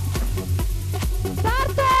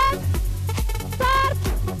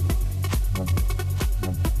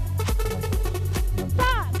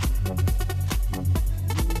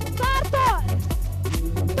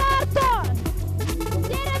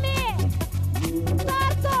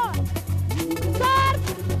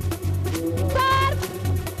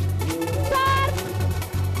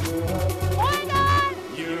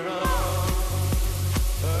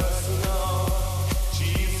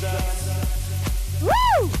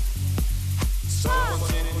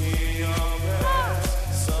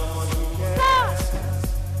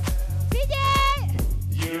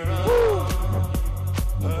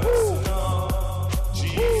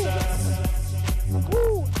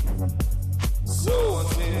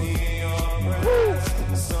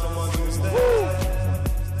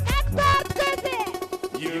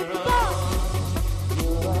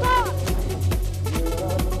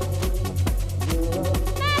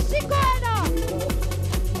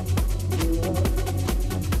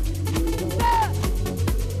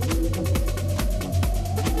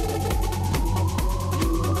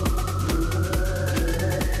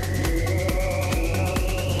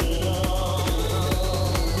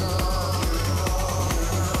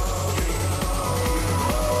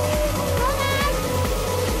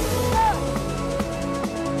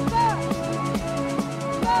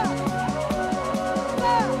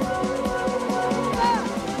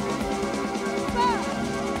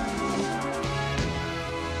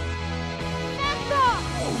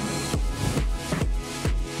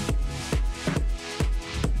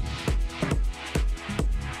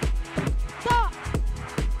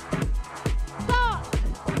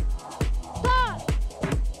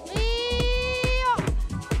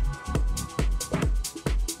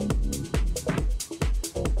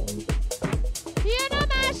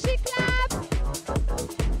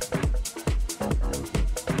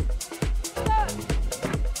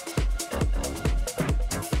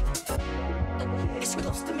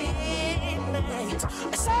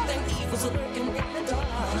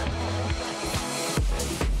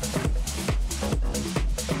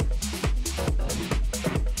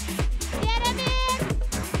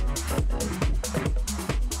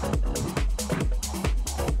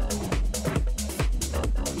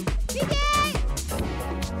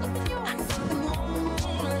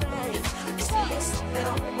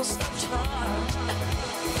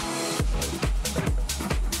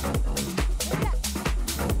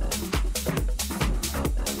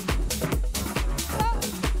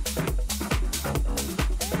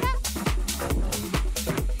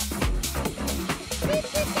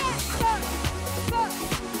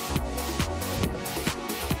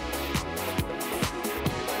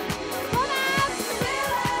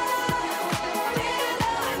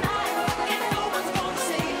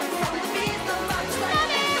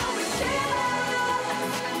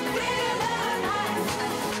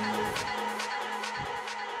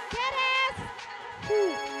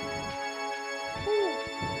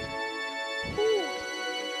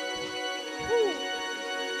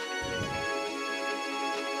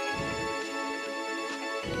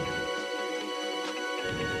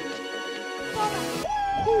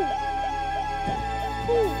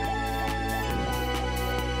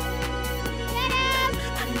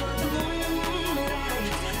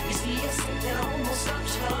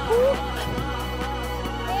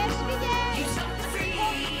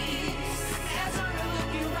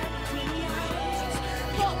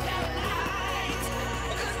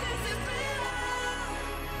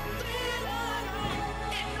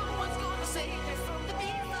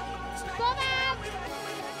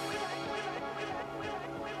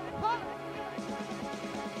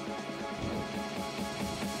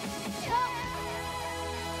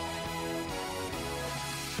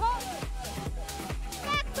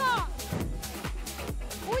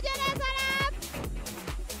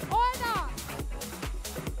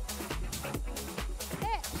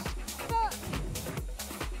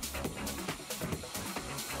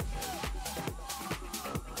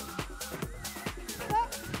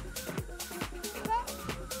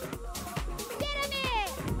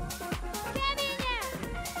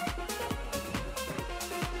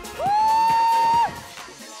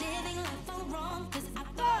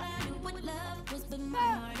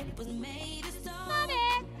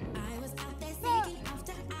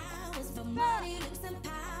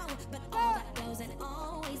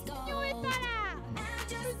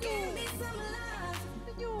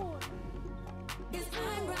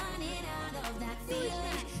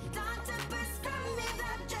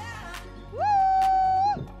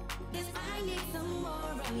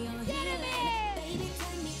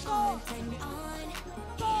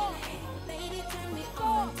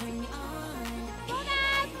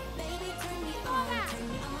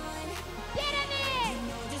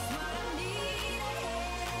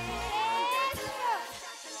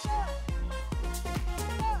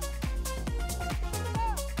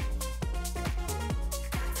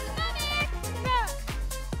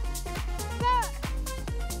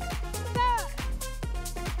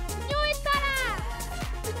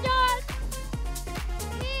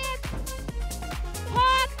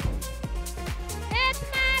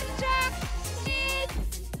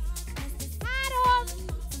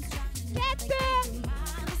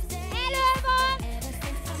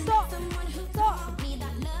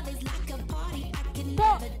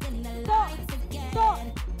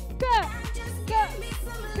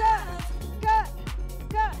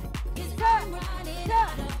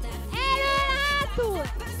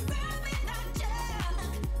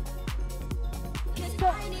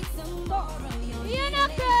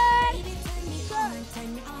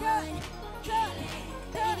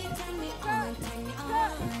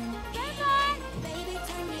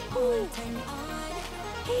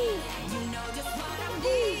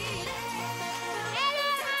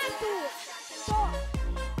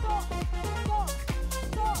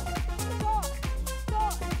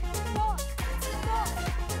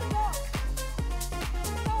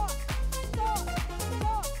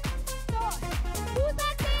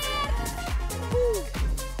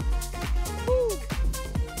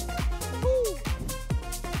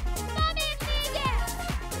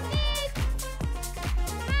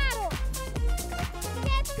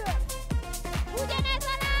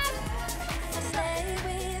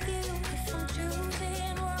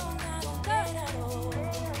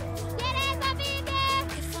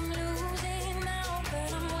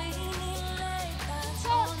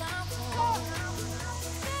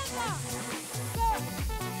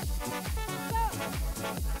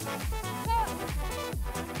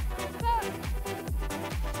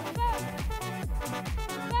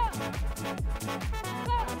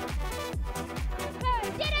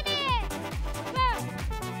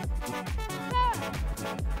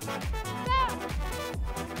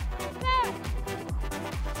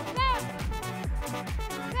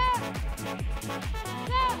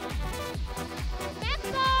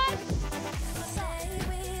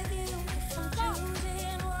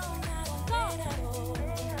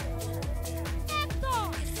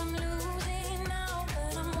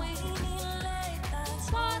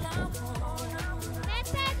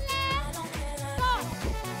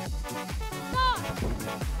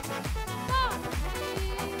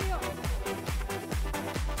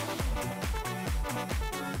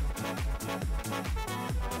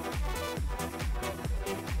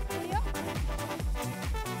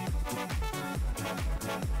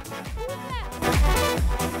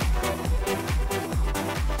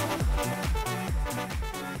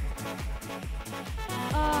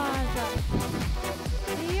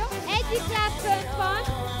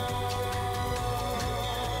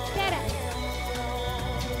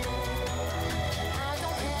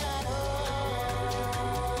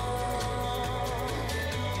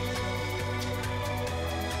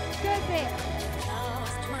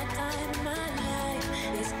 Lost my time, my life.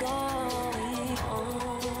 is going on.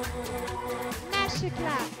 Másik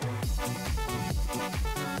láb.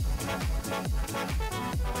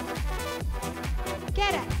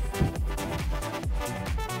 Kereszt.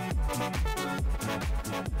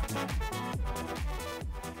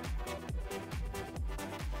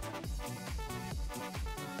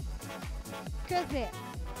 Közé.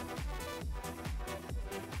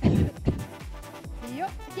 Jó,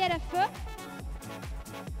 gyere föl.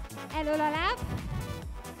 Elől a láb.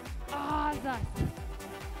 Azaz.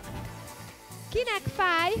 Kinek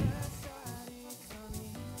fáj?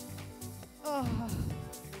 Oh.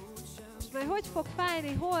 És majd hogy fog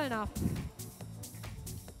fájni holnap?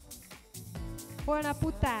 Holnap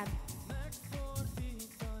után.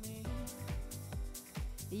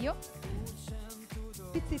 Jó.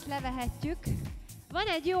 Picit levehetjük. Van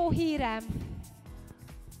egy jó hírem.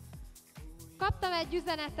 Kaptam egy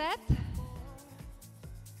üzenetet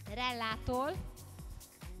Rellától,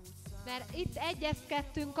 mert itt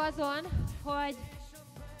egyezkedtünk azon, hogy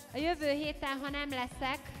a jövő héten, ha nem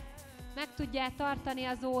leszek, meg tudja tartani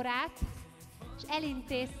az órát, és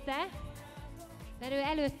elintézte, mert ő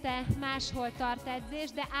előtte máshol tart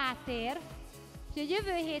edzés, de átér. Úgyhogy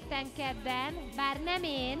jövő héten kedden, bár nem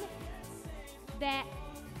én, de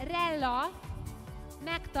Rella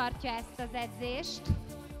megtartja ezt az edzést,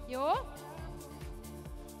 jó?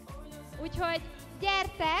 Úgyhogy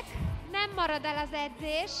gyertek, nem marad el az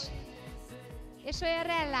edzés, és olyan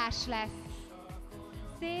rellás lesz.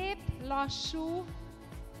 Szép, lassú,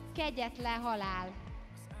 kegyetlen halál.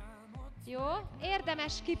 Jó?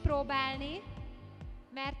 Érdemes kipróbálni,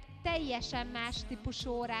 mert teljesen más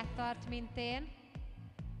típusú órát tart, mint én.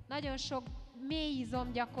 Nagyon sok mély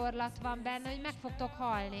izomgyakorlat van benne, hogy meg fogtok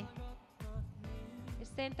halni. És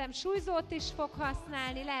szerintem súlyzót is fog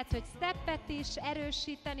használni, lehet, hogy steppet is,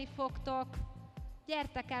 erősíteni fogtok.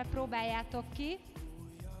 Gyertek el, próbáljátok ki.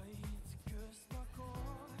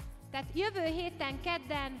 Tehát jövő héten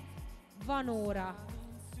kedden van óra.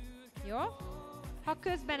 Jó? Ha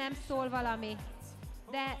közben nem szól valami.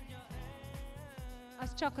 De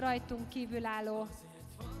az csak rajtunk kívülálló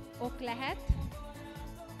ok lehet.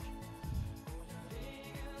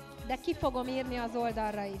 De ki fogom írni az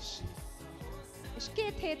oldalra is. És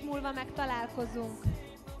 2 hét múlva meg találkozunk.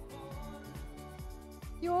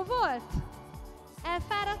 Jó volt?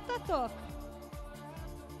 Elfáradtatok?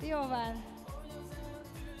 Jó van.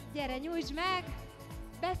 Gyere, nyújtsd meg,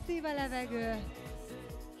 beszív a levegő,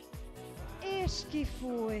 és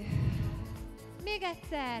kifúj. Még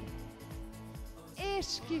egyszer, és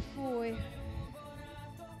kifúj.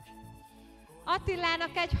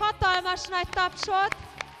 Attilának egy hatalmas nagy tapsot.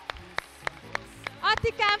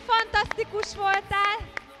 Attikám, fantasztikus voltál,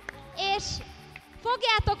 és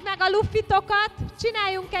fogjátok meg a lufitokat,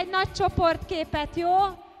 csináljunk egy nagy csoportképet, jó?